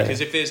least 40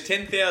 because if there's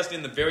 10,000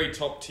 in the very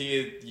top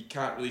tier, you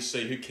can't really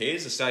see. Who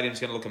cares? The stadium's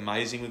going to look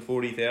amazing with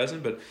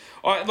 40,000. But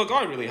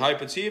I really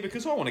hope it's here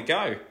because I want to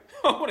go.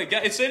 I want to go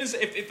as soon as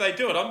if they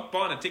do it. I'm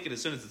buying a ticket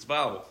as soon as it's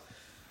available.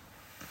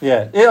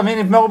 Yeah. I mean,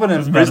 if Melbourne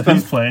and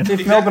Brisbane fuck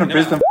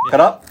it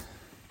up,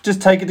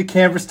 just take it to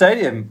Canberra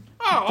Stadium.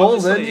 Oh,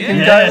 balls in. You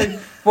can go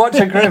watch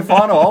a grand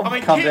final.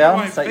 I'll come down.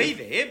 Won't be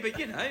there, but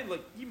you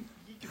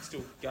can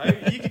still go.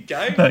 You could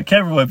go. No,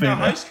 Canberra won't be there.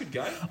 Host could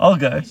go. I'll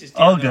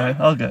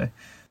go.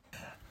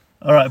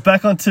 All right,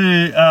 back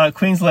onto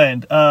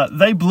Queensland.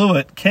 They blew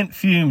it. Kent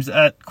fumes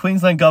at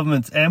Queensland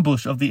government's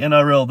ambush of the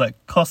NRL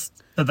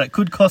that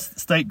could cost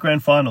state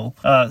grand final.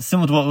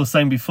 Similar to what we were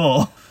saying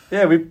before.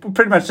 Yeah, we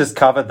pretty much just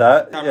covered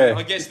that.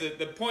 I guess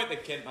the point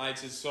that Kent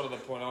makes is sort of the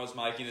point I was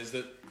making is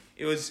that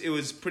it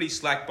was pretty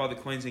slack by the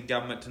Queensland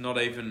government to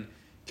not even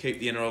keep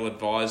the NRL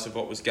advised of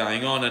what was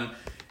going on.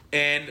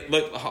 And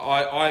look,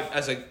 I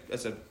as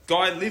a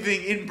guy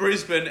living in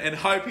Brisbane and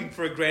hoping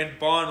for a grand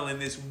final in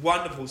this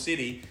wonderful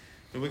city,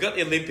 and we got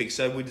the Olympics,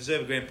 so we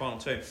deserve a grand final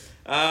too.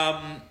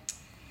 I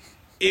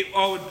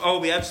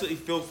would be absolutely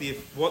filthy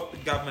if what the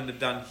government have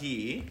done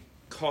here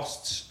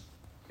costs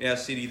our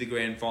city the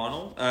grand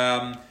final.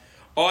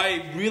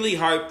 I really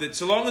hope that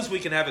so long as we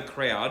can have a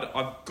crowd,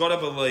 I've got to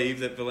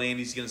believe that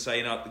V'landys's going to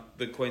say,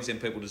 the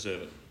Queensland people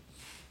deserve it.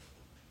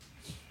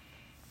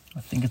 I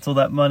think it's all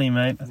that money,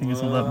 mate. I think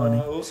it's all that money.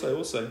 We'll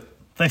see.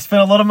 They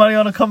spent a lot of money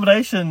on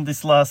accommodation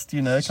this last,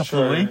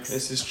 couple of weeks.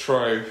 This is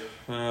true.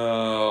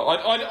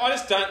 I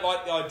just don't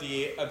like the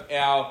idea of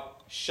our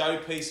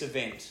showpiece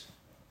event.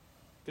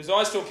 Because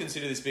I still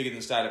consider this bigger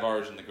than State of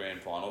Origin, the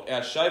grand final.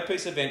 Our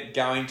showpiece event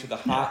going to the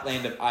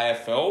heartland of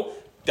AFL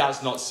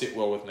does not sit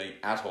well with me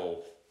at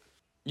all.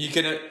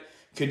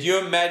 Could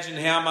you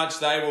imagine how much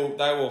they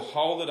will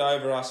hold it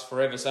over us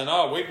forever, saying,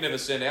 "Oh, we've never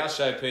sent our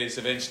showpiece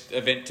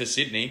event to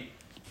Sydney."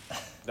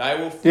 They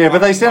will. Yeah, but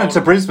they sent it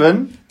to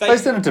Brisbane. They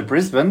sent it to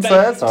Brisbane, so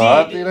that's all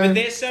right. But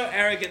they're so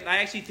arrogant. They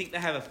actually think they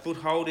have a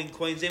foothold in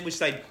Queensland, which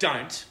they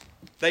don't.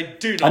 They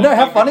do not. I know.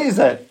 How funny is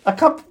that?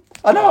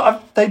 I know.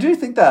 They do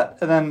think that,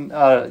 and then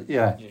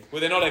yeah. Well,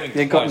 they're not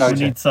even close. No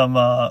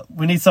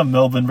we need some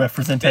Melbourne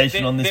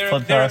representation on this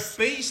podcast. They're a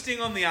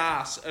feasting on the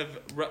arse of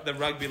the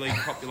rugby league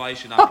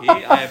population up here,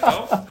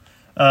 AFL.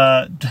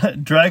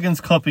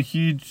 Dragons cop a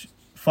huge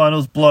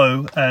finals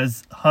blow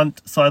as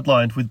Hunt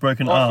sidelined with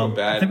broken arm. Feel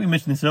bad. I think we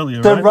mentioned this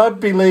earlier, The right?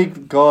 rugby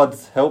league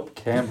gods help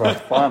Canberra,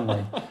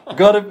 finally.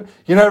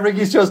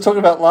 Ricky Shaw's talking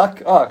about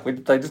luck.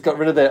 They just got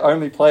rid of their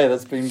only player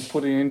that's been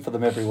putting in for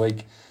them every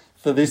week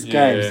for this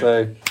game.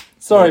 So,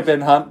 sorry,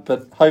 Ben Hunt,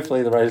 but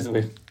hopefully the Raiders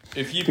win.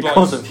 If you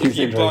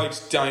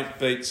blokes don't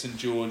beat St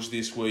George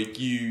this week,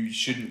 you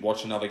shouldn't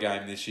watch another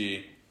game this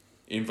year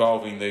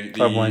involving the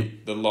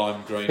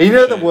lime green. You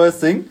know the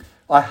worst thing?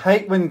 I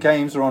hate when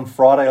games are on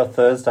Friday or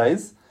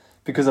Thursdays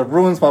because it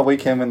ruins my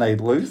weekend when they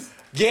lose.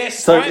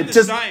 Yes, so it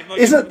just same. Like,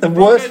 isn't it the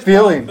worst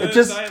feeling? It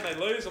just and they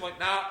lose. I'm like,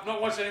 nah, I'm not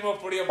watching any more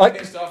footy. I'm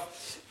watching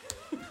stuff.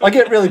 I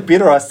get really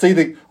bitter. I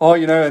see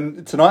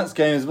and tonight's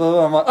game is blah, blah,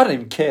 blah. I'm like, I don't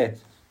even care.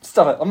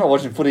 Stop it. I'm not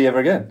watching footy ever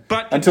again.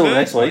 Until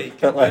next week.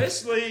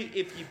 Conversely,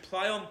 if you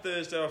play on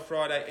Thursday or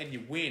Friday and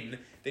you win,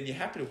 then you're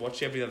happy to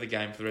watch every other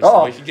game for the rest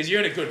of the week because you're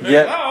in a good mood.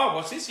 Yeah.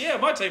 What's this? Yeah,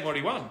 my team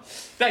already won.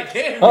 Don't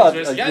care who wins the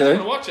rest of the game. I'm going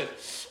to watch it.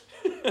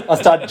 I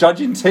start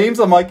judging teams.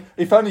 I'm like,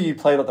 if only you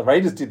played what the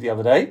Raiders did the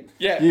other day,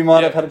 you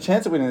might have had a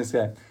chance at winning this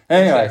game.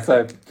 Anyway,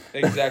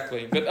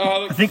 exactly. But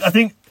I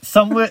think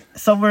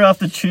somewhere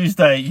after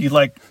Tuesday, you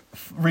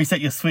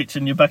reset your switch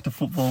and you're back to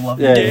football.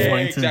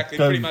 Exactly.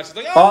 Pretty much. It's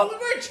like, we've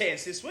got a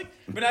chance this week.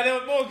 But no, there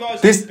were more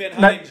guys who've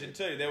been injured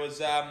too. There was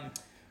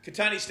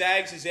Katoni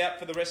Staggs is out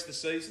for the rest of the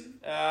season.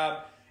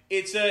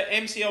 It's a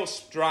MCL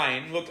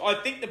strain. Look, I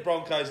think the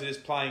Broncos are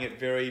just playing it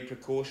very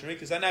precautionary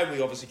because they know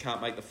we obviously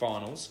can't make the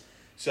finals.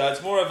 So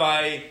it's more of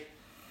a,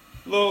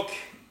 look,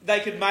 they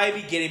could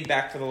maybe get him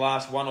back for the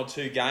last one or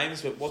two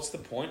games, but what's the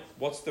point?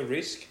 What's the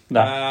risk?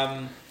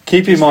 No.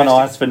 Keep him on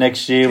ice for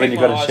next year when you've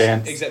got a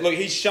chance. Exactly. Look,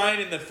 he's shown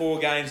in the 4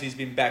 games he's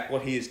been back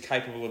what he is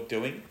capable of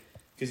doing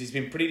because he's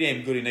been pretty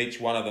damn good in each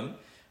one of them.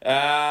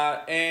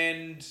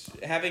 And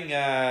having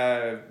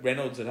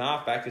Reynolds at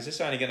halfback is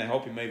just only going to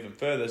help him even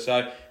further.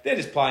 So they're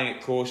just playing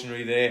it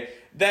cautionary there.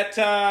 That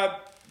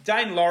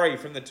Dane Laurie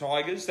from the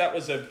Tigers, that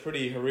was a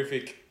pretty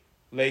horrific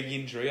leg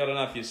injury. I don't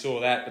know if you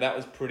saw that, but that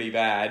was pretty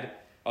bad.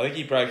 I think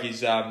he broke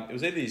his, it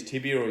was either his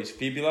tibia or his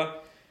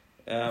fibula.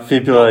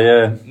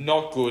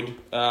 Not good,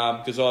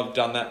 because I've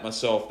done that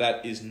myself.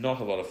 That is not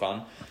a lot of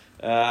fun.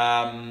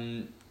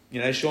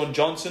 Sean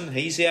Johnson,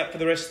 he's out for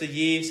the rest of the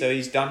year, so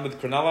he's done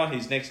with Cronulla.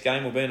 His next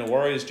game will be in a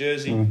Warriors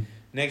jersey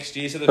next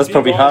year. So that's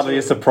probably hardly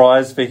a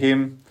surprise for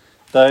him,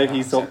 though.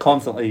 He's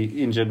constantly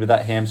injured with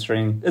that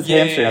hamstring. It's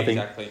hamstring, I think.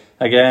 Exactly.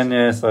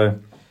 Again, so...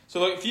 So,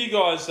 look, a few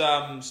guys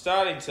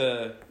starting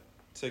to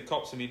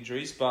cop some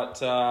injuries, but,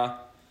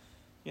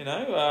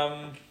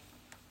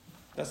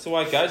 that's the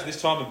way it goes.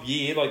 This time of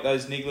year, like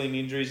those niggling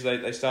injuries,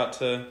 they start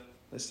to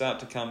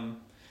come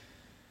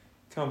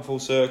full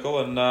circle.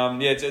 And, I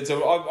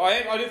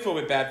do feel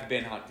a bit bad for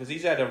Ben Hunt because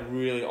he's had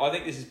I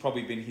think this has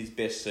probably been his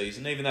best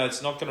season, even though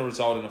it's not going to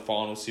result in a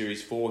final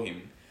series for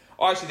him.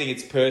 I actually think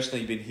it's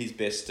personally been his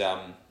best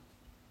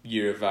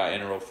year of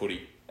NRL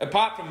footy.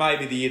 Apart from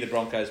maybe the year the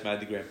Broncos made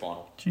the grand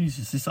final.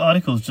 Jesus, this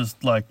article's just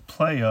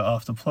player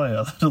after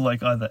player that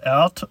are either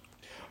out.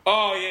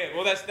 Oh yeah,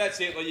 well that's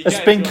it.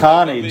 It's been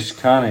carnage.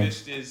 The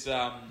list is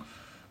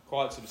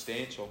quite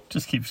substantial.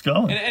 Just keeps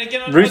going. And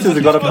again, Roosters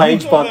have got a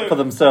page for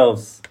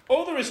themselves.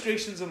 All the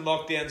restrictions and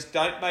lockdowns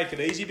don't make it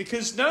easy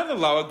because none of the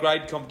lower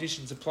grade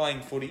competitions are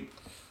playing footy.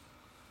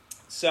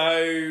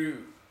 So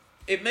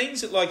it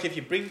means that if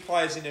you bring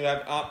players in who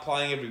aren't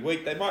playing every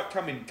week, they might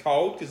come in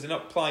cold because they're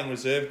not playing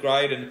reserve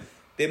grade and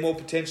they're more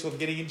potential of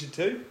getting injured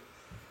too.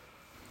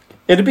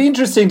 It'd be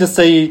interesting to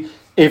see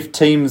if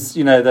teams,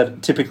 that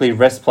typically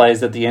rest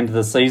players at the end of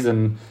the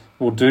season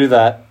will do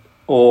that.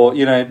 Or,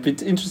 it'd be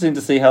interesting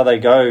to see how they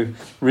go,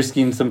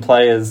 risking some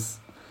players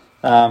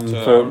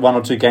for 1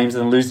 or 2 games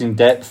and losing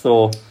depth.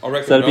 So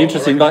it'd be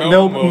interesting.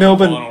 Melbourne,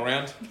 final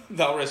round,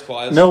 they'll rest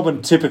players.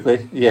 Melbourne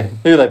typically,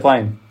 Who are they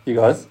playing, you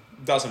guys?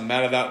 Doesn't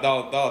matter.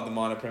 They'll have the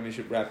minor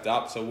premiership wrapped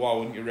up, so why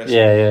wouldn't you rest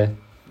them?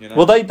 Yeah.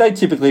 Well, they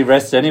typically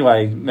rest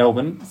anyway,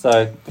 Melbourne.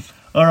 So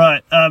All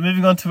right,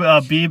 moving on to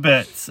our beer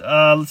bets.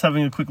 Let's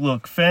having a quick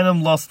look.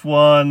 Phantom lost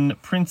 1,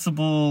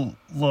 Principal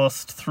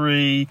lost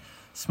 3,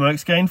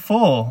 Smokes gained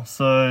 4.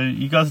 So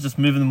you guys are just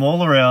moving them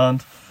all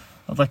around.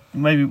 I'd like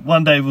maybe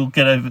one day we'll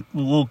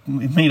all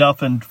meet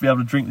up and be able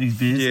to drink these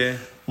beers. Yeah.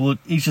 We'll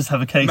each just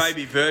have a case.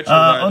 Maybe virtual.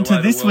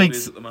 Onto this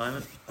week's. At the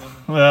moment.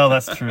 Well,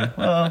 that's true.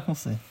 Well, we'll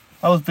see.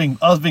 I was being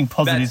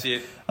positive. That's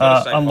it.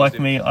 Gotta stay Unlike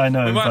positive. me, I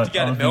know. We might have but to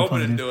I go was to being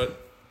Melbourne and positive. do it.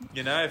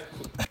 You know.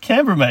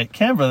 Canberra, mate.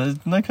 Canberra.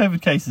 There's no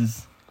COVID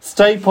cases.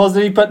 Stay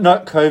positive, but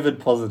not COVID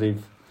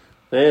positive.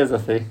 There's a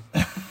thing.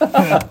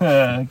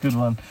 Good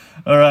one.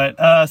 All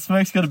right.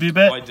 Smoke's got a beer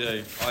bet. I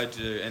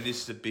do, and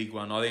this is a big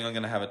one. I think I'm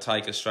going to have a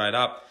taker straight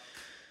up.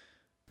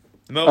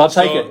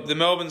 The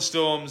Melbourne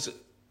Storm's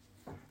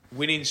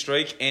winning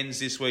streak ends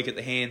this week at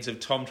the hands of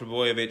Tom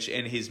Trbojevic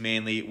and his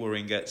Manly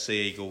Warringah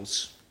Sea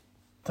Eagles.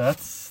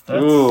 That's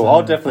Ooh,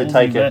 I'll definitely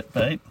take it.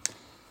 Mate.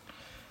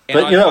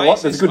 But you know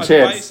what? There's a good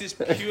chance. I base this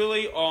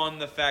purely on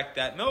the fact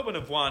that Melbourne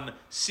have won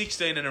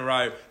 16 in a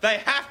row. They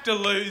have to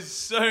lose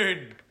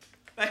soon.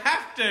 They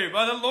have to.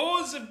 By the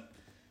laws of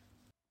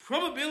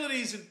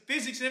probabilities and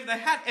physics and everything,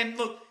 they have. And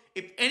look,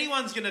 if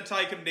anyone's going to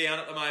take them down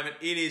at the moment,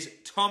 it is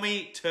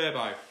Tommy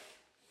Turbo.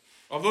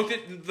 I've looked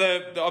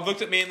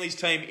at Manly's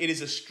team. It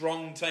is a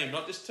strong team,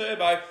 not just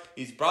Turbo.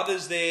 His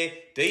brother's there,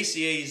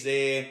 DCE's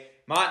there,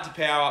 Martin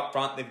Tapau up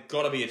front. They've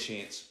got to be a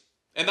chance,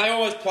 and they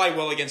always play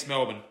well against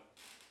Melbourne.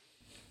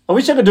 I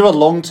wish I could do a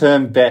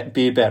long-term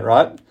beer bet,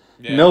 right?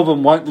 Yeah.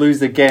 Melbourne won't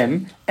lose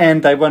again,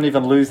 and they won't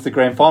even lose the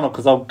grand final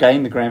because they'll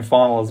gain the grand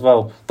final as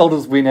well. They'll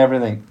just win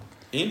everything.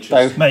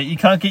 Interesting. Mate, you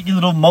can't get your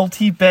little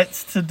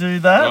multi-bets to do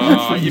that.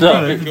 That's what you do.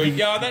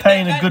 Yeah,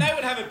 they would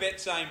have a bet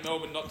saying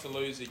Melbourne not to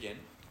lose again.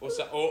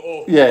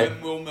 Or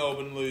when will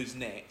Melbourne lose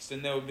next?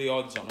 And there would be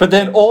odds on it. But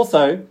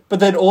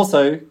then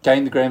also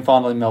gain the grand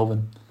final in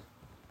Melbourne.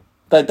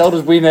 They'll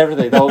just win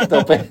everything.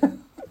 They'll be...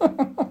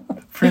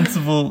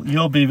 Principal,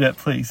 your B-bet,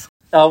 please.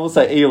 I will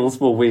say Eels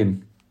will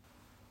win.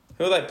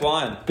 Who are they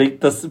playing?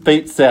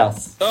 Beat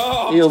South.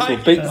 Oh, Eels will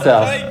beat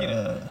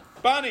South.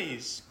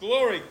 Bunnies,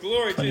 glory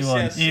to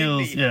South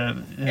Eels, Sydney.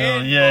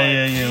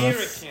 yeah.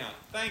 Account.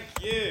 Thank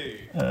you.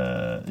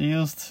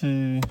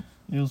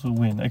 Eels will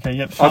win. Okay,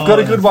 yep. I've got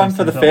a good one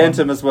for the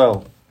Phantom as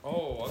well.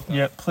 Oh, okay.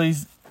 Yeah,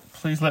 please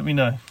let me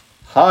know.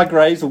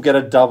 Hargraves will get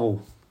a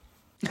double.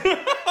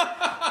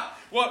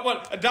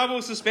 What? A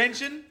double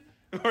suspension?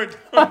 Because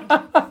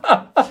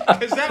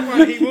that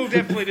one, he will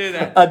definitely do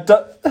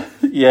that.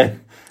 Yeah.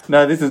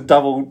 No, this is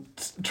double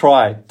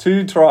try.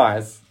 2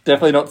 tries.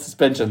 Definitely not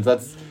suspensions.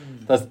 That's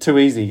too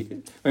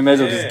easy. We may as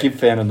well just give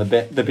Phantom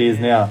the beers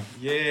now.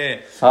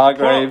 Yeah.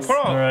 Hargraves.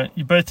 All right,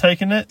 you both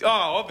taking it? Oh,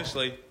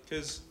 obviously,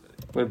 because...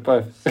 We're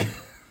both.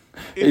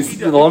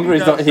 The longer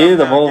he's not here,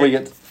 the more we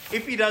get...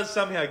 If he does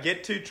somehow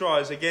get 2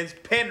 tries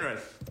against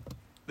Penrith,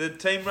 the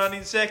team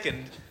running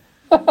second...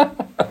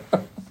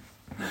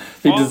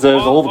 He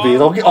deserves all the beers.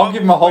 I'll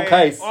give him a whole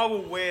case. I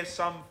will wear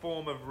some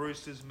form of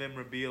Roosters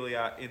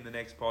memorabilia in the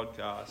next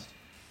podcast.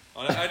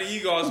 Only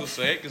you guys will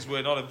see it because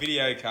we're not a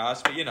video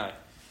cast, but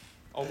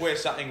I'll wear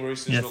something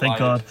Roosters related. Thank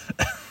God.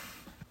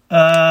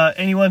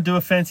 Anyone do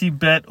a fancy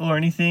bet or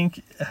anything?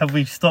 Have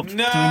we stopped doing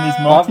these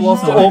multis? I've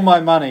lost all my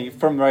money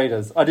from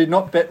Raiders. I did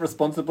not bet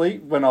responsibly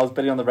when I was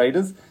betting on the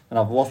Raiders, and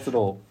I've lost it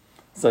all.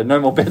 So no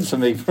more bets for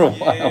me for a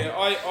while. Yeah,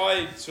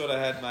 I sort of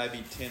had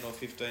maybe $10 or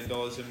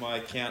 $15 in my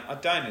account. I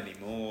don't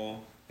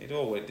anymore. It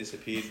all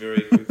disappeared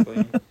very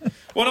quickly.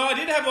 Well, no, I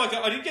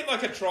did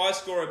get a try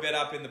scorer bet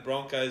up in the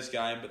Broncos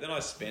game, but then I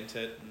spent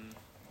it.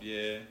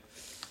 And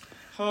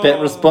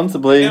bet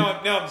responsibly. Now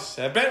I'm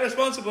sad. Bet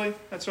responsibly.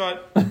 That's right.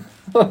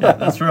 Yeah,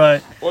 that's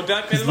right. Or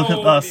don't bet at look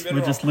all. At us.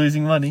 We're just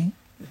losing money.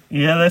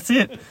 Yeah, that's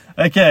it.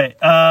 Okay,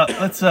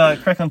 let's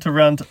crack on to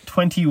round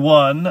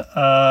 21.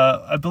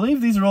 I believe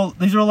these are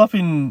all up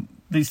in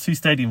these 2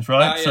 stadiums,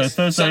 right? Yes. So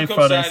Thursday, Suncorp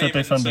Friday,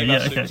 Stadium Saturday, Sunday.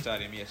 Yeah, okay.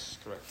 Stadium. Yes,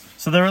 correct.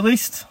 So they're at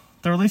least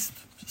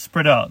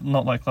spread out,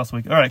 not like last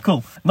week. All right,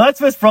 cool. Knights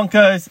vs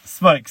Broncos.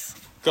 Smokes.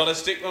 Got to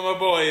stick with my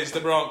boys, the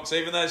Bronx.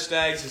 Even though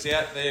Stags is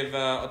out,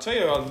 I'll tell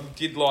you who I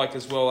did like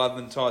as well, other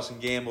than Tyson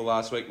Gamble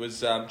last week,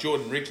 was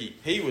Jordan Ricky.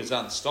 He was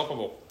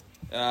unstoppable.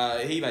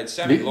 He made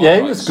so many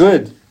he was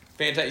good.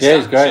 Fantastic. Yeah,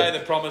 he's great. Show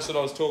the promise that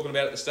I was talking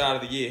about at the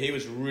start of the year. He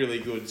was really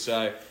good.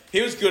 So he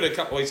was good a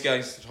couple of weeks ago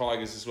against the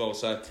Tigers as well.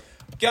 So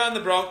go in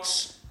the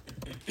Bronx.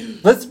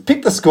 Let's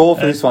pick the score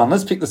for this one.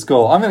 Let's pick the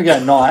score. I'm going to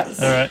go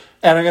Knights. All right.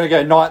 And I'm going to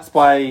go Knights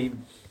by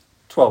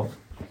 12.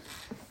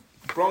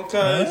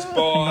 Broncos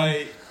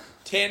by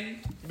 10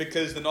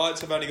 because the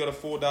Knights have only got a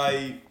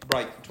 4-day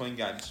break between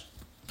games.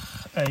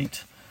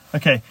 8.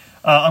 Okay.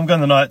 I'm going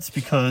the Knights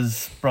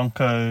because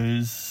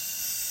Broncos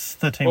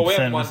 13%. Well, we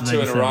haven't won 2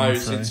 in a row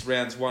so. since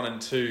rounds 1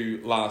 and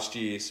 2 last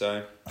year,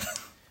 so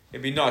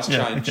it'd be nice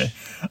change.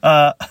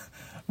 Okay.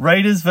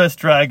 Raiders versus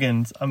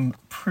Dragons. I'm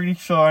pretty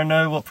sure I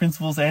know what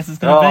Principal's answer is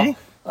going to be.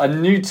 A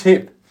new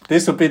tip.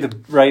 This will be the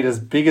Raiders'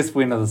 biggest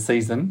win of the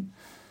season.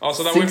 Oh,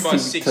 so they'll win by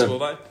 6, will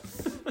they?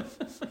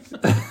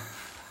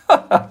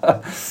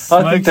 I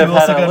think they've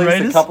had at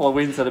least a couple of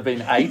wins that have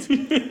been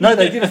 8. No,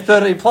 they did a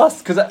 13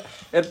 plus because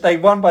They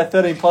won by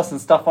 13 plus and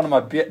stuff. One of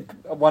my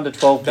 1 to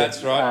 12.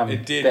 That's right.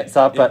 It did. Bets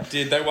up, but it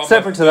did. They won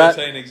separate by to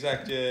 13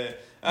 exact.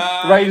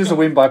 Yeah. Raiders will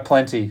win by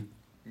plenty.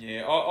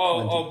 Yeah,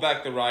 I'll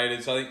back the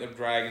Raiders. I think the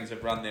Dragons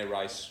have run their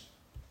race.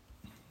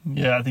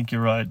 Yeah, I think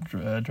you're right.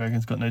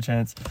 Dragons got no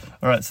chance.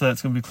 All right, so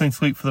that's going to be a clean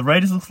sweep for the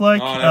Raiders, looks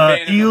like.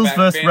 Eels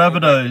versus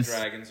Rabbitohs.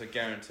 Dragons, I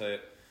guarantee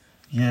it.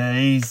 Yeah,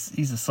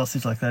 he's a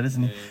sausage like that,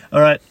 isn't he? Yeah.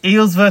 All right,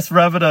 Eels versus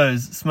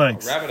Rabbitohs.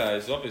 Smokes.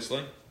 Rabbitohs,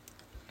 obviously.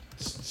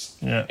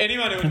 Yeah.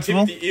 Anyone who would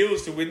tip the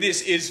Eels to win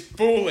this is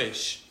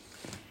foolish.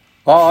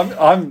 Oh,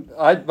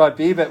 my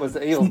beer bet was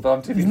the Eels, but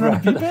I'm tipping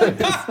Rabbitohs.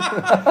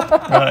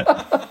 Right.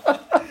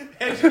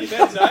 How's your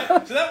bets,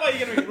 eh? So that way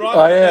you're going to be right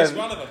with at least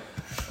one of them.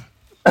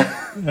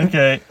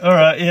 Okay, all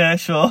right, yeah,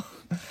 sure.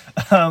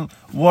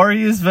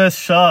 Warriors versus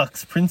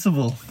Sharks,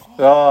 Principal.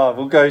 Oh,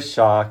 we'll go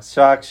Sharks.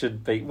 Sharks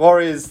should beat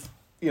Warriors.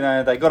 You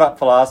know, they got up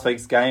for last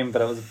week's game,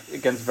 but it was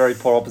against very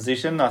poor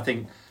opposition. I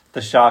think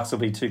the Sharks will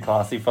be too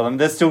classy for them.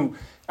 They're still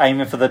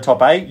aiming for the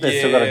top 8. They've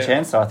still got a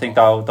chance, so I think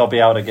they'll be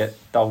able to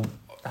they'll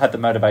have the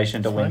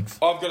motivation to win.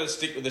 I've got to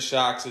stick with the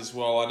Sharks as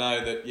well. I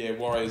know that,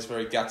 Warriors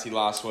very gutsy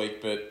last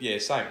week, but,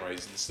 same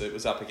reasons. It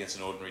was up against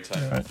an ordinary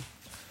team. All right.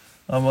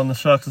 I'm on the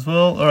Sharks as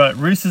well. All right,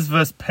 Roosters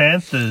versus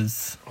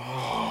Panthers.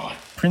 Oh,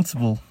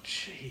 Principal.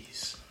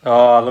 Jeez.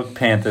 Oh, look,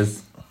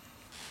 Panthers.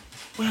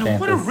 Wow, Panthers.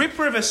 What a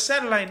ripper of a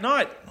Saturday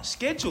night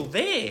schedule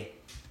there.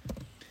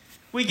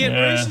 We get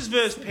Roosters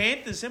versus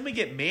Panthers, then we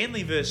get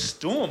Manly versus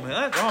Storm.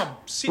 I'm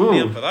sitting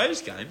down for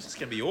those games. It's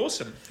going to be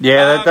awesome.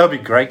 Yeah, they'll be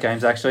great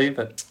games, actually.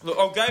 But look,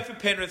 I'll go for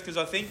Penrith because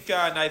I think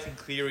Nathan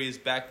Cleary is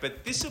back,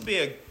 but this will be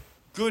a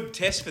good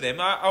test for them.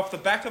 Off the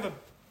back of a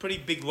pretty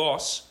big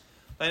loss,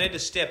 they need to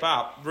step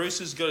up.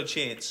 Roosters got a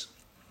chance.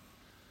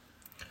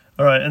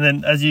 All right, and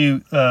then as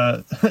you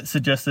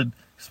suggested,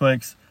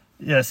 Smokes,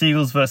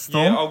 Seagulls versus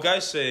Storm. Yeah, I'll go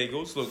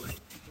Seagulls. Look,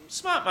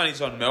 smart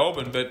money's on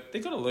Melbourne, but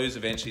they've got to lose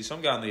eventually, so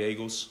I'm going the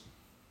Eagles.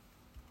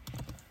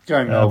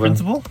 Going Melbourne.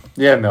 Principal?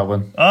 Yeah,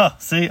 Melbourne.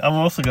 See, I'm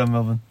also going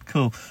Melbourne.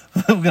 Cool.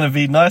 We're going to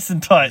be nice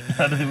and tight.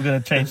 I don't think we're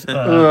going to change.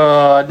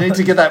 I need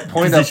to get that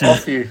point up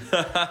off you.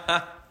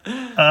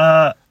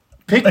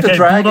 Pick the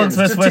Dragons.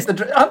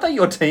 Aren't they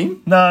your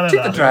team? No.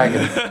 Pick the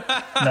Dragons.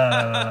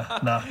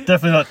 No.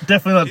 Definitely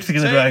not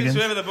picking the Dragons.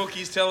 Whoever the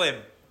bookies tell him.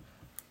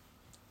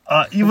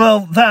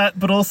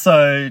 But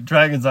also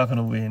Dragons aren't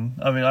going to win.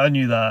 I mean, I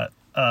knew that.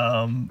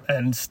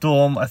 And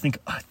Storm, I think.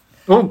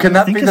 Oh, can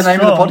that be the name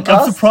of the podcast?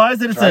 I'm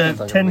surprised that it's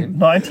a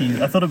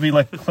 10-90. I thought it'd be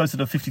like closer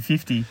to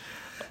 50-50.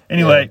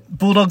 Anyway,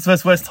 Bulldogs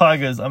versus West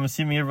Tigers. I'm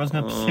assuming everyone's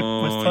going to tip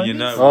West Tigers. You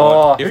know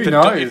what? Who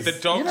knows? If the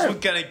Dogs were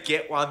going to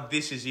get one,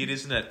 this is it,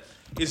 isn't it?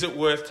 Is it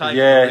worth taking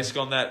a risk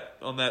on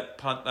that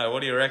punt though? What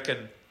do you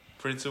reckon,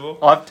 Principal?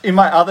 In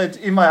my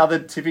other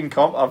tipping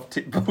comp, I've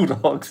tipped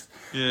Bulldogs.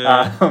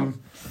 Yeah.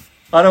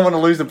 I don't want to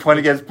lose a point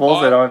against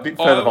Bulls. I'm a bit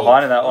further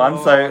behind in that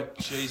one, so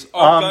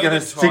I'm going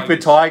to stick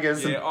with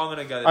Tigers. Yeah, I'm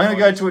going to go. I'm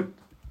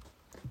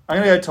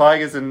going to go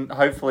Tigers, and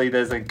hopefully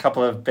there's a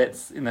couple of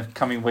bets in the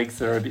coming weeks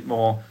that are a bit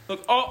more.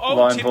 Look,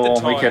 I'll tip the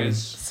Tigers. And we can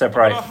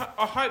separate.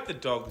 I hope the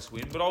Dogs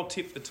win, but I'll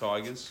tip the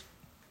Tigers.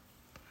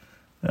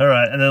 All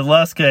right, and then the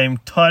last game,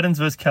 Titans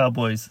versus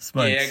Cowboys.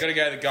 Smokes. Yeah, got to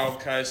go to the Gold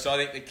Coast. I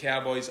think the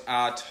Cowboys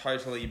are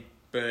totally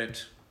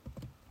burnt.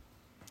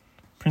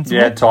 Principal?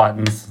 Yeah,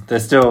 Titans.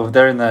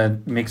 They're in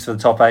the mix for the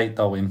top 8.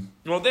 They'll win.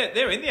 Well,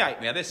 they're in the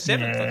 8 now. They're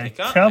 7th, I think,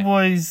 aren't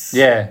Cowboys.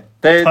 Yeah,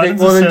 they've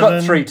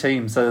got 3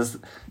 teams. So there's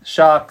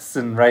Sharks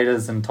and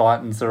Raiders and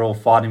Titans are all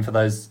fighting for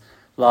those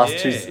last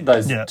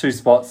two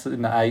spots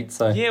in the 8.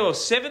 So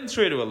 7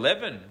 through to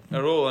 11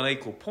 are all on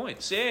equal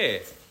points. Yeah,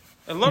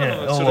 a lot of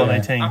them are sort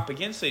of up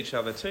against each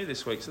other too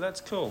this week. So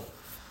that's cool.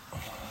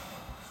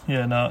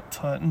 Yeah, no,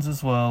 Titans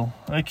as well.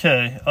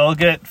 Okay, I'll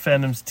get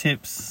Phantom's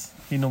tips.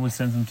 He normally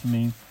sends them to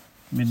me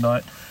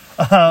midnight.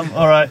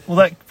 All right. Well,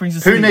 that brings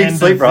us to the end of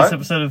this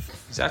episode of...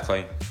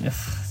 Exactly.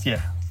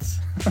 Yeah.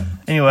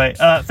 Anyway,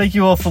 thank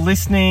you all for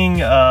listening.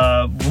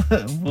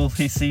 We'll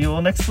see you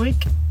all next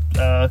week.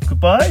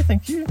 Goodbye.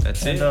 Thank you.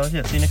 That's it.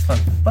 See you next time.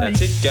 Bye.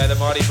 That's it. Go the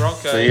mighty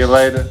Broncos. See you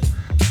later.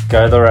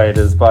 Go the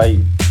Raiders.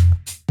 Bye.